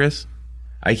actress?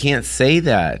 I can't say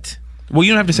that. Well,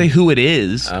 you don't have to say who it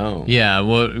is. Oh. Yeah,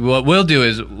 what we'll do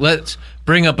is let's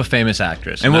bring up a famous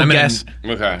actress. And we'll guess.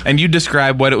 Okay. And you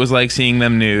describe what it was like seeing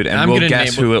them nude, and we'll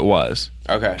guess who it was.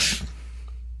 Okay.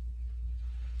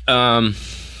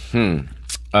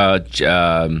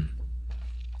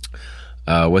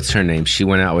 What's her name? She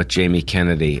went out with Jamie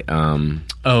Kennedy.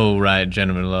 Oh, right,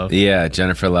 Jennifer Love. Yeah,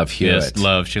 Jennifer Love Hewitt. Yes,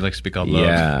 Love. She likes to be called Love.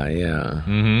 Yeah.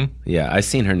 Mm-hmm. Yeah, I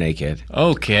seen her naked.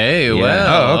 Okay, yeah.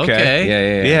 well, oh,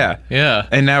 okay. Yeah.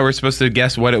 And now we're supposed to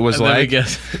guess what it was like? Then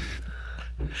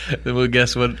we'll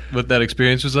guess what that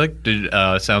experience was like.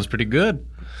 Sounds pretty good.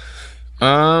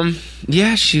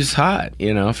 Yeah, she's hot,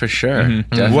 for sure.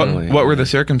 Mm-hmm. Definitely. What were the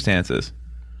circumstances?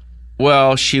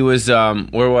 Well, she was,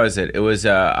 where was it? It was,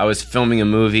 I was filming a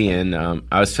movie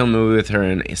with her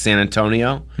in San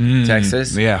Antonio,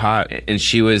 Texas. Yeah, hot. And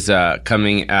she was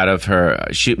coming out of her,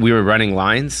 we were running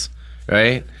lines,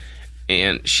 right?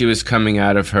 And she was coming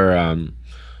out of the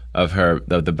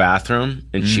bathroom,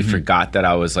 and she forgot that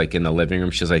I was like in the living room.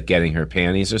 She was like getting her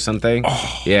panties or something.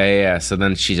 Oh. Yeah. So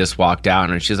then she just walked out,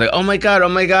 and she's like, oh my God.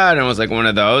 And it was like one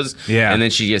of those. Yeah. And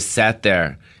then she just sat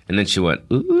there, and then she went,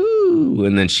 ooh,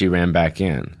 and then she ran back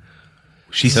in.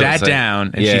 She sat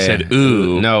down, and she said,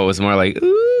 ooh. No, it was more like,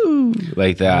 ooh,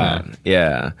 like that.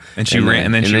 Yeah. And she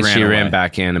ran, and then she ran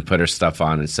back in and put her stuff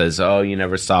on and says, oh, you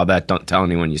never saw that. Don't tell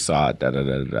anyone you saw it. Da, da,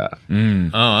 da, da.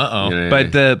 Oh, uh-oh. You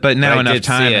know but now enough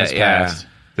time has passed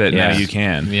that now you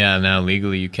can. Yeah, now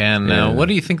legally you can. Now, what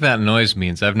do you think that noise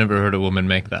means? I've never heard a woman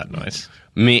make that noise.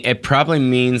 It probably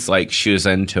means like she was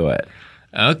into it.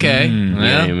 Okay. You know what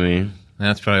I mean?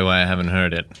 That's probably why I haven't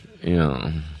heard it.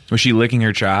 Yeah. Was she licking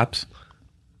her chops?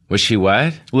 Was she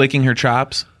what? Licking her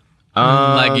chops?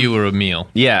 Like you were a meal.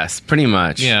 Yes, pretty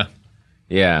much. Yeah.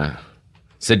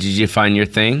 So did you find your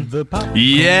thing?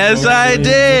 Yes, I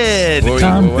did.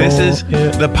 This is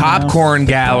the Popcorn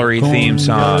Gallery theme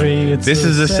song. This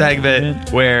is a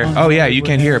segment where, you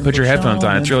can't hear it. Put your headphones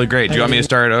on. It's really great. Do you want me to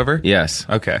start it over? Yes.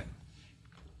 Okay.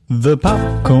 The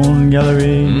Popcorn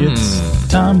Gallery, it's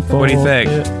time for what do you think?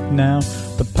 it now.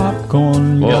 The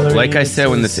Popcorn Gallery. Well, like I said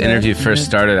when this interview first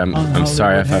started, I'm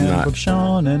sorry if I'm not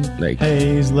like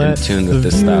in tune with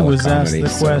this style of comedy.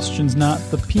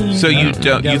 So you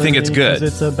think it's good?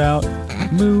 It's about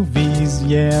movies,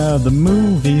 the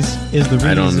movies is the reason.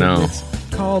 I don't know. It's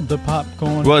called the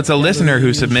Popcorn. Well, it's a listener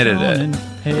who submitted it.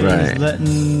 Right.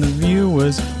 Letting the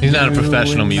viewers. He's not a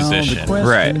professional musician.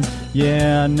 Right.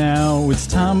 Yeah, now it's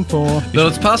time for. Though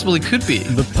it's possible he could be.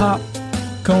 The Popcorn.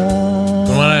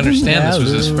 From what I understand, this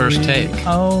was his first take.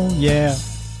 Oh, yeah.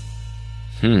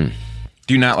 Do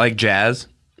you not like jazz?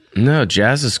 No,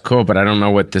 jazz is cool, but I don't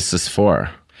know what this is for.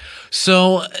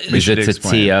 So, is it to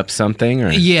tee up something?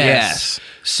 Or? Yes.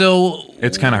 So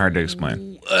it's kind of hard to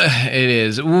explain. It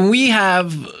is. When we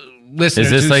have listeners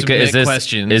who submit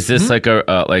questions. Is this like a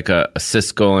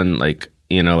Siskel and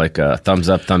like a thumbs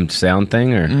up, thumbs down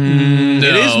thing, or no,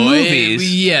 it is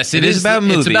movies? Yes, it is about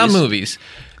movies. It's about movies.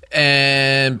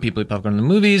 And people eat popcorn in the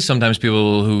movies. Sometimes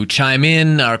people who chime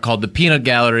in are called the Peanut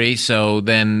Gallery. So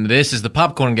then this is the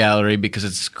Popcorn Gallery because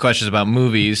it's questions about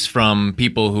movies from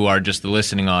people who are just the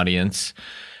listening audience.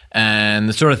 And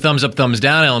the sort of thumbs up, thumbs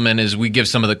down element is we give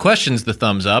some of the questions the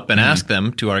thumbs up and ask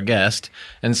them to our guest.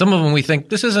 And some of them we think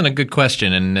this isn't a good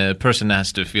question and the person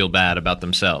has to feel bad about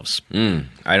themselves.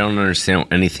 I don't understand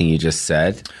anything you just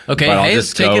said. Okay, but I'll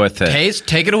Hayes, just go with it. Hayes,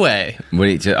 take it away.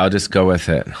 I'll just go with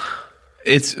it.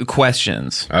 It's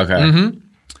questions. Okay. Mm-hmm.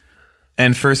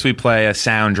 And first we play a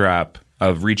sound drop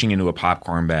of reaching into a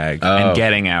popcorn bag and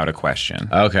getting out a question.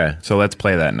 Okay. So let's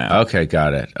play that now. Okay,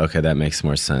 got it. Okay, that makes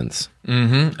more sense.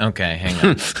 Mm-hmm. Okay, hang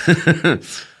on.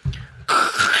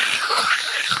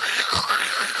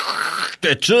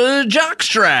 It's a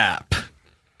jockstrap.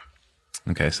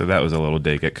 Okay, so that was a little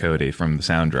dig at Cody from the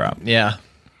sound drop. Yeah.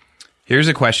 Here's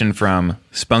a question from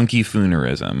Spunky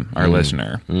Foonerism, our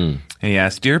listener. And he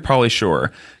asked, Dear Pauly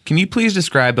Shore, can you please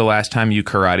describe the last time you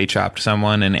karate chopped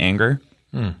someone in anger?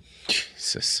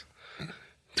 Jesus.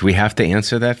 Do we have to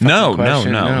answer that? No.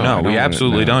 We We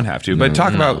absolutely don't have to. But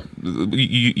talk about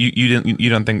you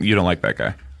don't like that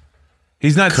guy.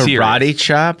 He's not karate serious.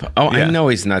 chop. Oh, Yeah. I know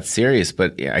he's not serious,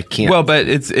 but I can't. Well, but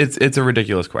it's a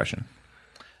ridiculous question.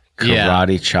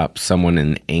 Karate chop someone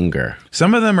in anger.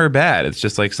 Some of them are bad. It's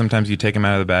just like sometimes you take them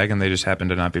out of the bag and they just happen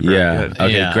to not be very good.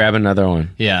 Okay, Yeah. grab another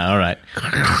one. Yeah, all right.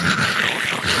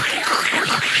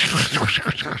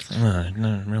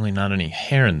 Really not any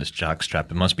hair in this jockstrap.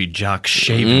 It must be jock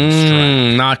shaving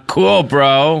strap. Not cool,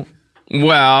 bro.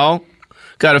 Well,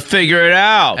 got to figure it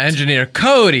out. Engineer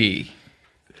Cody.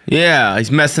 Yeah,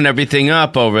 he's messing everything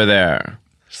up over there.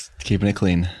 Keeping it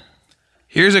clean.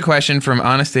 Here's a question from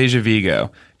Anastasia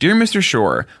Vigo. Dear Mr.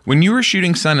 Shore, when you were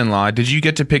shooting Son-in-Law, did you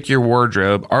get to pick your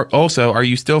wardrobe? Are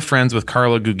you still friends with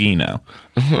Carla Gugino?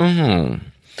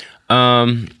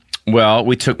 Well,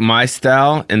 we took my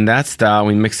style and that style, and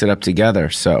we mixed it up together.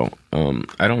 So,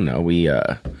 I don't know. We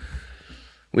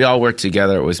all worked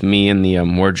together. It was me and the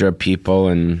wardrobe people.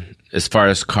 And as far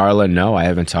as Carla, no, I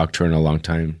haven't talked to her in a long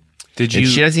time. Did you? And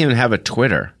she doesn't even have a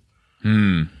Twitter.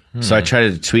 So I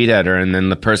tried to tweet at her, and then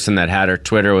the person that had her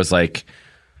Twitter was like,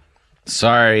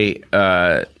 sorry,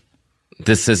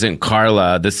 this isn't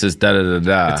Carla. This is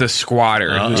da-da-da-da. It's a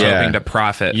squatter who's hoping to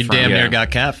profit You from damn near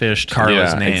got catfished.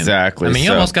 Carla's name. Exactly. I mean,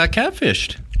 you almost got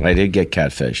catfished. I did get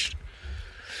catfished.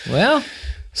 Well,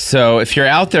 So if you're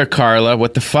out there, Carla,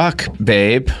 what the fuck,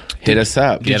 babe? Hit us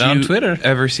up. Get on Twitter.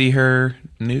 Ever see her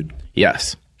nude?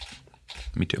 Yes,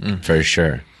 Me too. for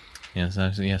sure. Yes,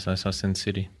 I saw Sin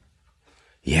City.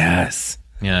 Yes.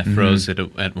 Yeah, I froze it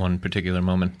at one particular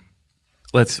moment.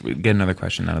 Let's get another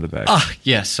question out of the bag.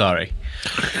 Yes, sorry.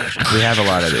 We have a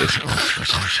lot of these.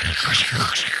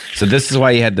 So this is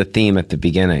why you had the theme at the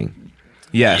beginning.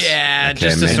 Yes. Yeah, Okay,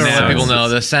 just to makes sort of let sense. people know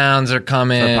the sounds are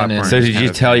coming. popcorn. and- So did kind you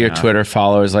of tell your hanging out. Twitter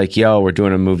followers like, yo, we're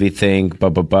doing a movie thing, blah,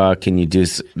 blah, blah. Can you do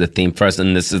the theme for us?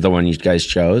 And this is the one you guys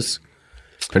chose?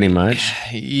 Pretty much.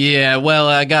 Yeah, well,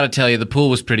 I got to tell you, the pool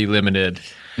was pretty limited.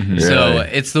 So Really?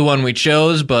 it's the one we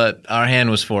chose, but our hand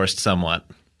was forced somewhat.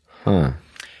 Huh.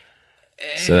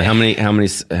 So how many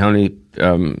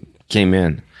came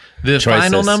in? The Choices.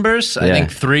 final numbers, I Yeah.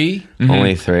 think 3.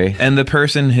 Only 3. And the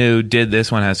person who did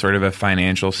this one has sort of a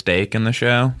financial stake in the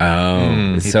show.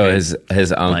 Oh, so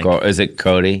his uncle, is it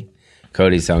Cody?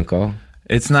 Cody's uncle?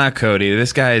 It's not Cody.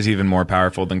 This guy is even more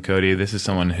powerful than Cody. This is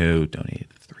someone who donated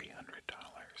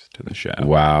 $300 to the show.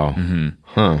 Wow.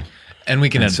 Huh. And we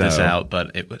can edit so- this out, but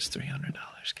it was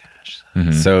 $300 cash.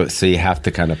 So you have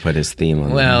to kind of put his theme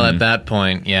on. Well, at that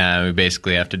point, yeah, we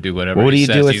basically have to do whatever. What do he you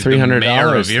says. do with He's the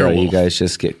mayor of $300? Though? Earwolf. You guys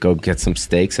just go get some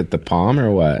steaks at the Palm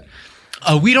or what?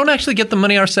 We don't actually get the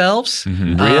money ourselves.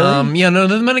 Really? Yeah, no,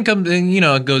 the money comes.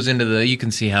 It goes into the. You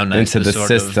can see how nice Into the sort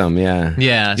system, yeah. Of,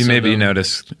 yeah, You so maybe the-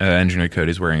 noticed Engineer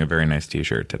Cody's wearing a very nice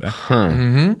T-shirt today.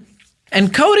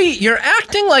 And Cody, you're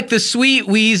acting like the sweet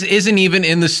wheeze isn't even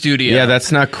in the studio. Yeah, that's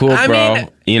not cool, I bro. mean-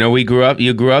 You grew up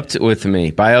with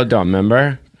me. Biodome,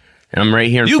 remember? And I'm right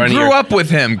here in You front of grew your... up with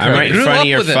him, Cody. I'm right in Grew front up of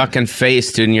your with him. fucking face,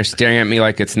 dude, and you're staring at me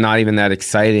like it's not even that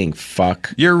exciting.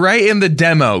 Fuck. You're right in the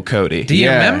demo, Cody. Do you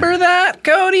Yeah. remember that,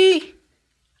 Cody?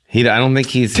 I don't think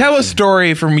he's... Tell a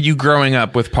story from you growing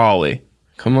up with Pauly.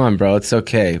 Come on, bro. It's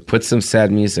okay. Put some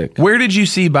sad music. Where did you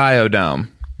see Biodome?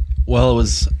 Well,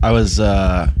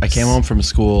 I came home from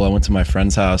school. I went to my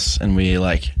friend's house, and we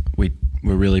were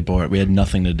really bored. We had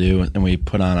nothing to do, and we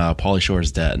put on Pauly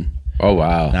Shore's Dead. Oh,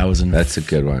 wow. That's a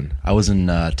good one. I was in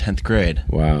 10th grade.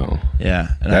 Wow. Yeah,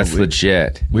 and That's we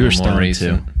legit. were More stoned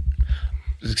recent.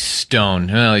 too.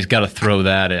 Stoned. Well, he's got to throw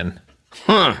that in.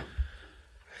 Huh.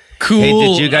 Cool. Hey,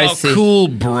 did you guys see- Cool,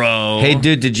 bro. Hey,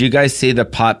 dude, did you guys see the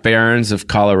Pot Barons of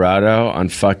Colorado on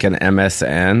fucking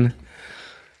MSN?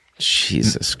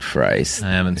 Jesus Christ.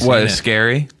 I haven't seen What it. is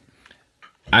scary?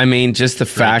 I mean, just the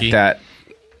fact Freaky. that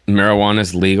marijuana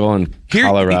is legal in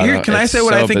Colorado. Can I say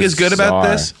what I think is good about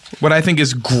this? What I think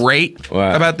is great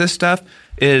about this stuff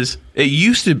is it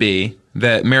used to be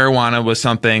that marijuana was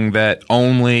something that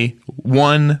only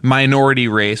one minority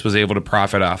race was able to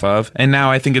profit off of. And now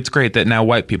I think it's great that now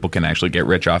white people can actually get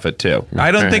rich off it too.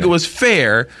 I don't think it was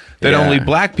fair that only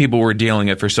black people were dealing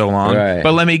it for so long. Right.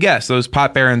 But let me guess, those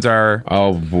pot barons are...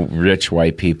 all rich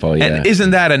white people, yeah. And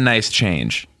isn't that a nice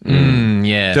change?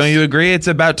 Yes. Don't you agree? It's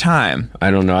about time.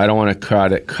 I don't know. I don't want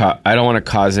to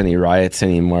cause any riots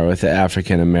anymore with the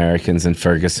African Americans in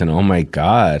Ferguson. Oh my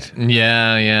God.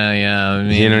 Yeah. I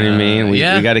mean, you know what I mean? We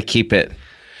got to keep it.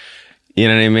 You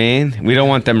know what I mean? We don't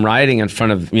want them rioting in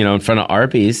front of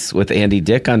Arby's with Andy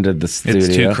Dick under the studio.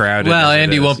 It's too crowded. Well,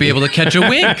 Andy won't be able to catch a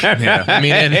wink. Yeah. I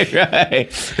mean,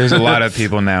 right. There's a lot of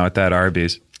people now at that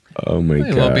Arby's. Oh my God.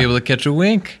 He won't be able to catch a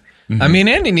wink. I mean,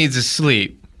 Andy needs his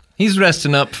sleep. He's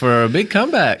resting up for a big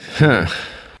comeback. Huh.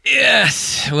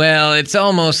 Yes. Well, it's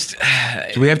almost...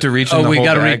 Do we have to reach in the whole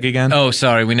bag again? Oh,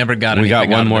 sorry. We never got anything. We got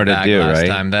one more to do, last right?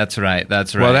 time. That's right.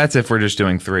 Well, that's if we're just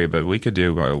doing 3, but we could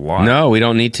do a lot. No, we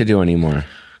don't need to do any more.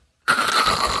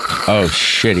 Oh,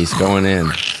 shit. He's going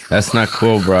in. That's not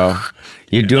cool, bro.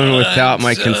 You're doing it without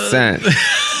my consent.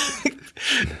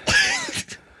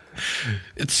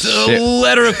 It's a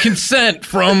letter of consent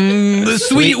from the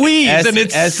Sweet Weeze, and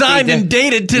it's signed and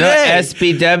dated today. No,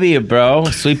 SBW, bro.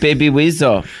 Sweet Baby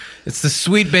Weasel. It's the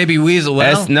Sweet Baby Weasel.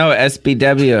 Well,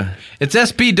 SBW. It's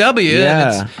SBW.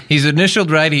 Yeah. He's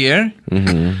initialed right here.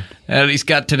 Mm-hmm. And he's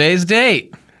got today's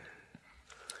date.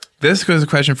 This was a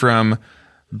question from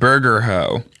Burger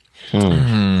Ho. What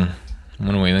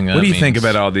do we think What do you think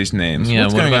about all these names? Yeah,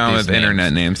 What's going on with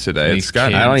internet names today?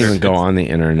 I don't even go on the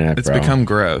internet, It's bro. become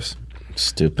gross.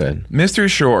 Stupid. Mr.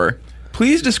 Shore,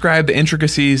 please describe the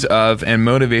intricacies of and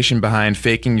motivation behind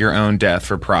faking your own death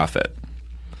for profit.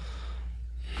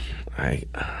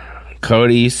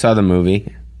 Cody, you saw the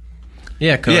movie.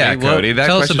 Yeah, Cody. Yeah, Cody. That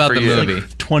tell us about the you. movie.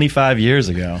 25 years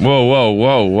ago.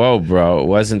 Whoa, bro. It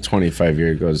wasn't 25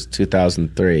 years ago. It was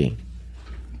 2003.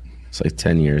 It's like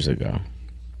 10 years ago.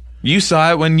 You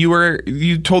saw it when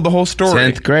you told the whole story.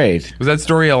 10th grade. Was that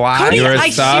story a lie? Cody, You were a I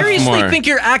seriously sophomore. think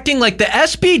you're acting like the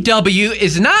SPW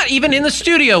is not even in the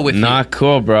studio with you. Not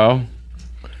cool, bro.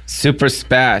 Super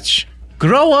spatch.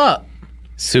 Grow up.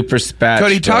 Super spatch.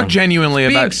 Cody, bro. talk genuinely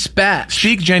Being about... spatch.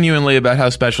 Speak genuinely about how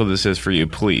special this is for you,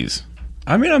 please.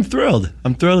 I mean, I'm thrilled.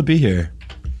 I'm thrilled to be here.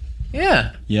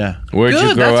 Yeah. Yeah. Where'd Good.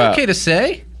 you grow That's up? okay to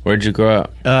say. Where'd you grow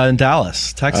up? In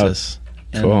Dallas, Texas.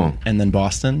 cool. And then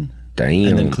Boston. Damn.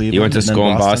 And then Cleveland. You went to and then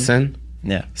school in Boston?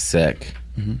 Yeah. Sick.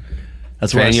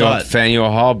 That's where I saw it. Faneuil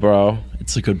Hall, bro.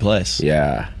 It's a good place.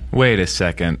 Yeah. Wait a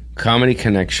second. Comedy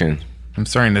Connection. I'm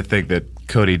starting to think that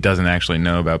Cody doesn't actually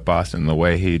know about Boston the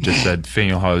way he just said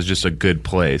Faneuil Hall is just a good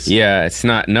place. Yeah, it's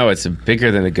not. No, it's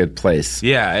bigger than a good place.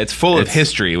 Yeah, it's full of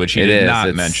history, which he did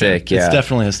not mention. Sick, yeah. It's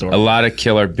definitely historical. A lot of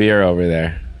killer beer over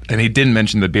there. And he didn't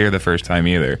mention the beer the first time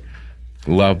either.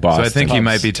 Love Boston. So I think he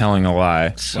might be telling a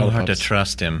lie. So hard to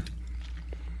trust him.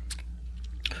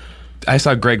 I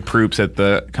saw Greg Proops at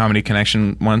the Comedy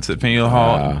Connection once at Faneuil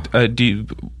Hall. Do you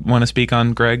want to speak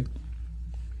on Greg?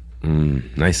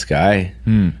 Nice guy.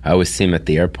 I always see him at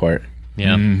the airport.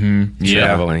 Yeah.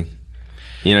 Traveling.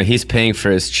 You know, he's paying for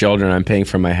his children. I'm paying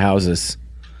for my houses.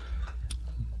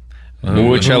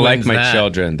 Which I like my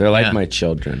children. They're like my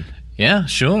children. Yeah,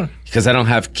 sure. Because I don't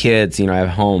have kids, I have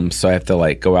homes, so I have to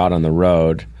like go out on the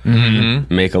road,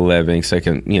 make a living, so I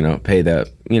can, pay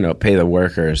the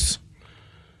workers.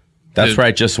 That's where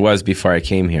I just was before I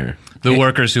came here. The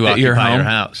workers who occupy your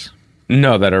house.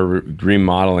 No, that are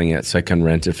remodeling it, so I can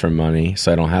rent it for money,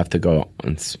 so I don't have to go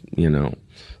and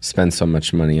spend so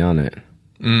much money on it.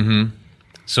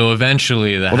 So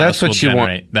eventually, the house will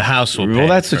generate. The house will. Well,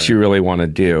 that's what you really want to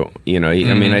do.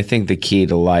 I mean, I think the key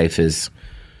to life is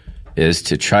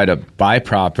to try to buy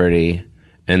property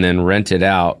and then rent it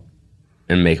out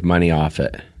and make money off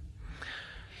it.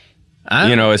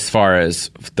 As far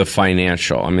as the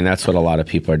financial. I mean, that's what a lot of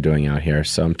people are doing out here.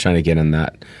 So I'm trying to get in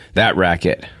that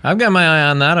racket. I've got my eye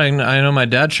on that. I know my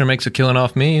dad sure makes a killing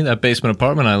off me, that basement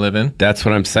apartment I live in. That's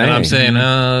what I'm saying. And I'm saying,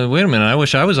 wait a minute, I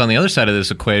wish I was on the other side of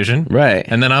this equation. Right.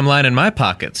 And then I'm lining my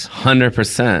pockets.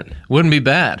 100%. Wouldn't be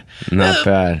bad. Not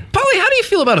bad. Pauly, how do you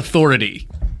feel about authority?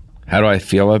 How do I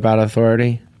feel about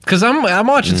authority? Because I'm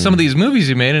watching some of these movies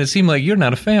you made, and it seemed like you're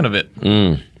not a fan of it.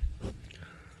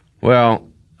 Well,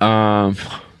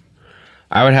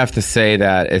 I would have to say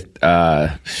that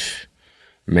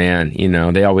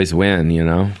they always win,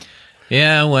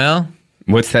 Yeah, well.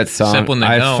 What's that song? Except when they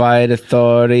I don't. fight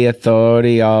authority,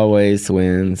 authority always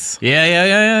wins.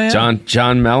 Yeah. John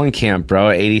Mellencamp, bro,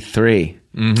 83.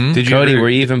 Did you Cody, ever- were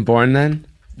you even born then?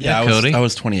 Yeah, Cody? I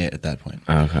was 28 at that point.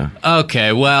 Okay.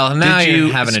 Okay, well, now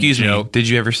you're having a joke. Did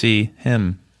you ever see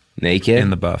him naked in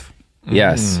the buff?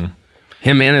 Yes.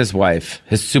 Him and his wife,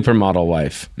 his supermodel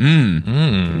wife.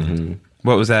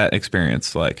 What was that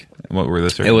experience like? What were the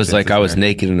circumstances? It was like I was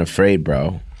naked and afraid,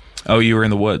 bro. Oh, you were in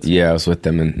the woods? Yeah, I was with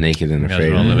them and naked and afraid.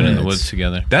 You guys were all living in the woods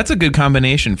together. That's a good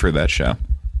combination for that show.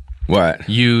 What?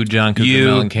 You, John Cougar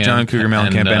Mellencamp. John Cougar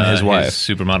Mellencamp and his wife. His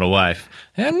supermodel wife.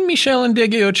 And Michelle and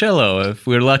Diggiocello, if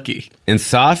we're lucky. And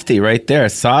Softy right there.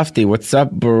 Softy, what's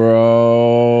up,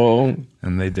 bro?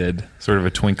 And they did sort of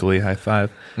a twinkly high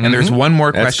five. And there's one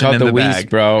more question That's called in the bag.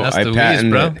 bro. That's I the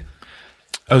patented wheeze, bro. it.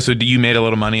 Oh, so you made a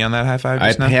little money on that high five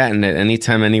just now? patent it.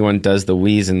 Anytime anyone does the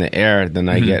wheeze in the air, then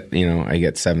I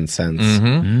get 7 cents.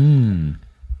 Kind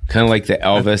of like the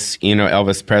Elvis.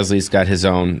 Elvis Presley's got his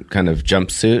own kind of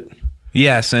jumpsuit.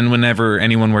 Yes, and whenever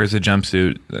anyone wears a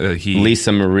jumpsuit,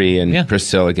 Lisa Marie and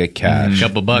Priscilla get cash.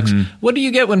 Couple bucks. What do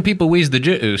you get when people wheeze the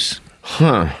juice?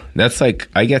 Huh. That's like,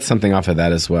 I get something off of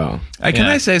that as well. Can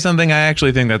I say something? I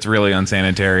actually think that's really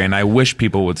unsanitary, and I wish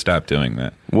people would stop doing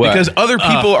that. What? Because other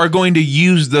people are going to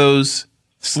use those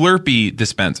Slurpee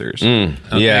dispensers. Okay,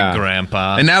 Yeah.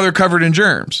 Grandpa. And now they're covered in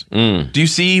germs. Do you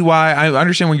see why? I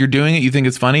understand when you're doing it, you think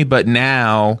it's funny, but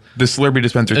now the Slurpee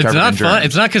dispenser is it's covered not in germs. fun.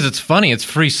 It's not because it's funny. It's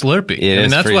free Slurpee. It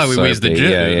that's is why free we wheeze the Slurpee.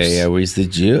 juice. Yeah. Wheeze the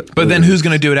juice. But then who's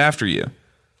going to do it after you?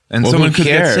 And Well, someone who could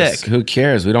cares? get sick. Who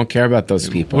cares? We don't care about those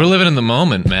people. We're living in the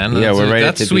moment, man. Yeah, we're right at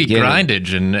That's the sweet beginning.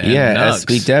 grindage and yeah, nugs.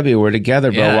 SBW, we're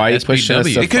together, bro. Yeah, Why are you pushing us?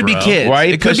 SBW. It could be Bro. kids. Why are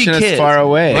you It could be pushing us kids. far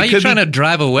away? Why are It you could trying be- to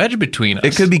drive a wedge between us?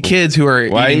 It could be kids who are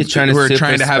Why are you trying to who are super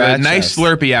trying to have a spatch nice us?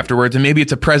 Slurpee afterwards, and maybe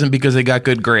it's a present because they got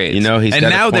good grades. He's and got a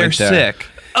now they're point there. sick.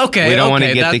 Okay, We don't want to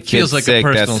okay, get that the kids feels like sick. a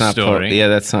personal That's not story.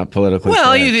 that's not politically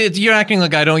Well, correct. you're acting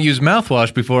like I don't use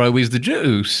mouthwash before I wheeze the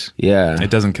juice. Yeah. It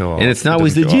doesn't kill all. And it's not it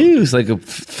with the doesn't kill all. Jews, like a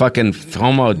fucking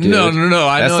homo dude. No.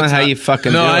 I That's know not it's how you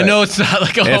fucking No, do it. I know it's not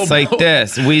like a homo. It's like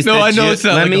this. Wheeze No, the I know Jew- it's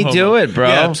not Let like me a homo. do it, bro.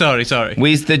 Yeah, I'm sorry.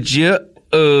 Wheeze the juice.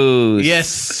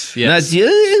 Yes. Not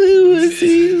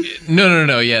juice.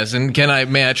 No. Yes. And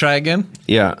may I try again?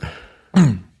 Yeah.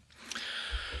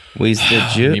 Wheeze the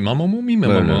juice. Me mama, me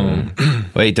mama. No.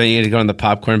 Wait, don't you need to go in the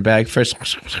popcorn bag first?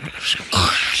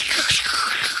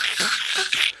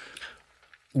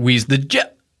 Wheeze the juice.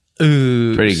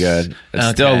 Pretty good. It's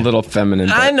still a little feminine.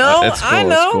 But I know. it's cool, I it's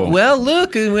know. cool. Well,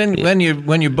 look, when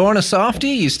you're born a softie,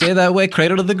 you stay that way,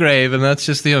 cradle to the grave, and that's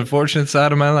just the unfortunate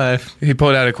side of my life. He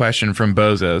pulled out a question from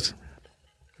Bozos.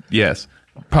 Yes,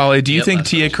 Pauly, do you think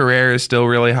Tia Carrere is still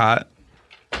really hot?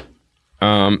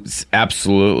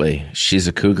 Absolutely. She's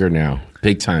a cougar now,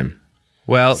 big time.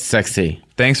 Well, Sexy.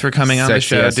 thanks for coming on the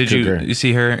Sexy show. ass Did cougar. you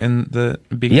see her in the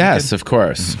beginning? Yes, of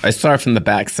course. I saw her from the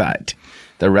backside,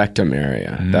 the rectum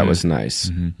area. That was nice.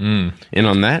 And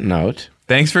on that note,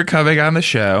 Thanks for coming on the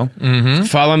show.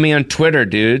 follow me on Twitter,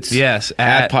 dudes. Yes,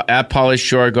 at Pauly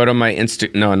Shore. Go to my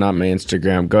No, not my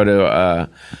Instagram. Go to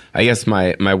I guess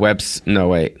my webs. No,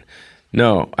 wait.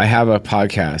 No, I have a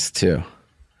podcast too.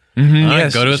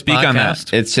 Yes, go to his speak podcast. on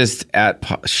that. It's just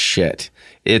shit.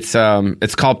 It's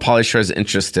called Pauly Shore's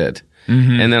Interested,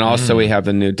 and then also we have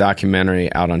a new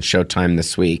documentary out on Showtime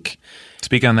this week.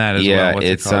 Speak on that as well. Yeah, What's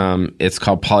it's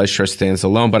called Pauly Shore Stands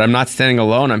Alone, but I'm not standing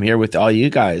alone. I'm here with all you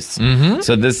guys.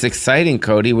 So this is exciting,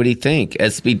 Cody. What do you think?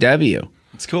 SBW.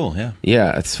 It's cool, yeah.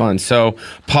 Yeah, it's fun. So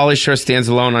Pauly Shore Stands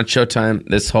Alone on Showtime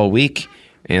this whole week.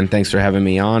 And thanks for having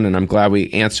me on. And I'm glad we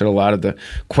answered a lot of the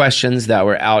questions that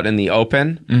were out in the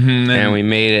open. And we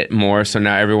made it more. So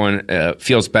now everyone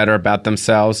feels better about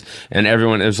themselves. And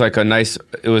everyone, it was like a nice,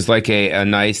 what's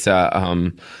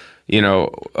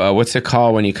it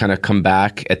called when you kind of come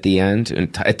back at the end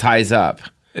and it ties up?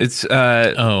 It's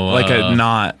like a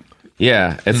knot.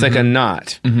 Yeah, it's like a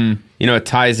knot. It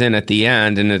ties in at the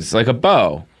end and it's like a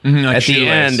bow. Like at shoelace. the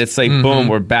end, it's like, boom,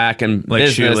 we're back in Like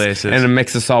business. shoelaces. And it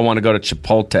makes us all want to go to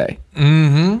Chipotle.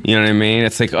 You know what I mean?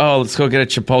 It's like, oh, let's go get a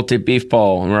Chipotle beef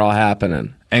bowl. And we're all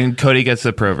happening. And Cody gets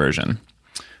the pro version.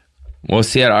 We'll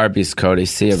see you at Arby's, Cody.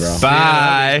 See you, bro.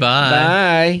 Bye.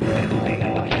 Bye.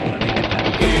 Bye.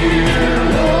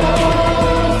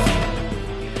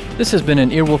 This has been an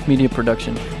Earwolf Media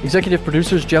production. Executive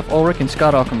producers Jeff Ulrich and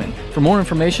Scott Ackerman. For more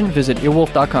information, visit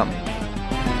earwolf.com.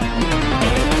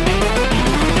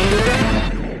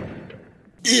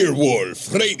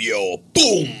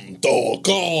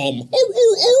 earwolfradio.com.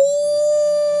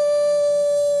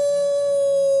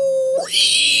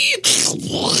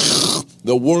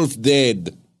 The wolf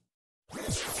dead.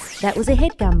 That was a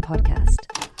HeadGum podcast.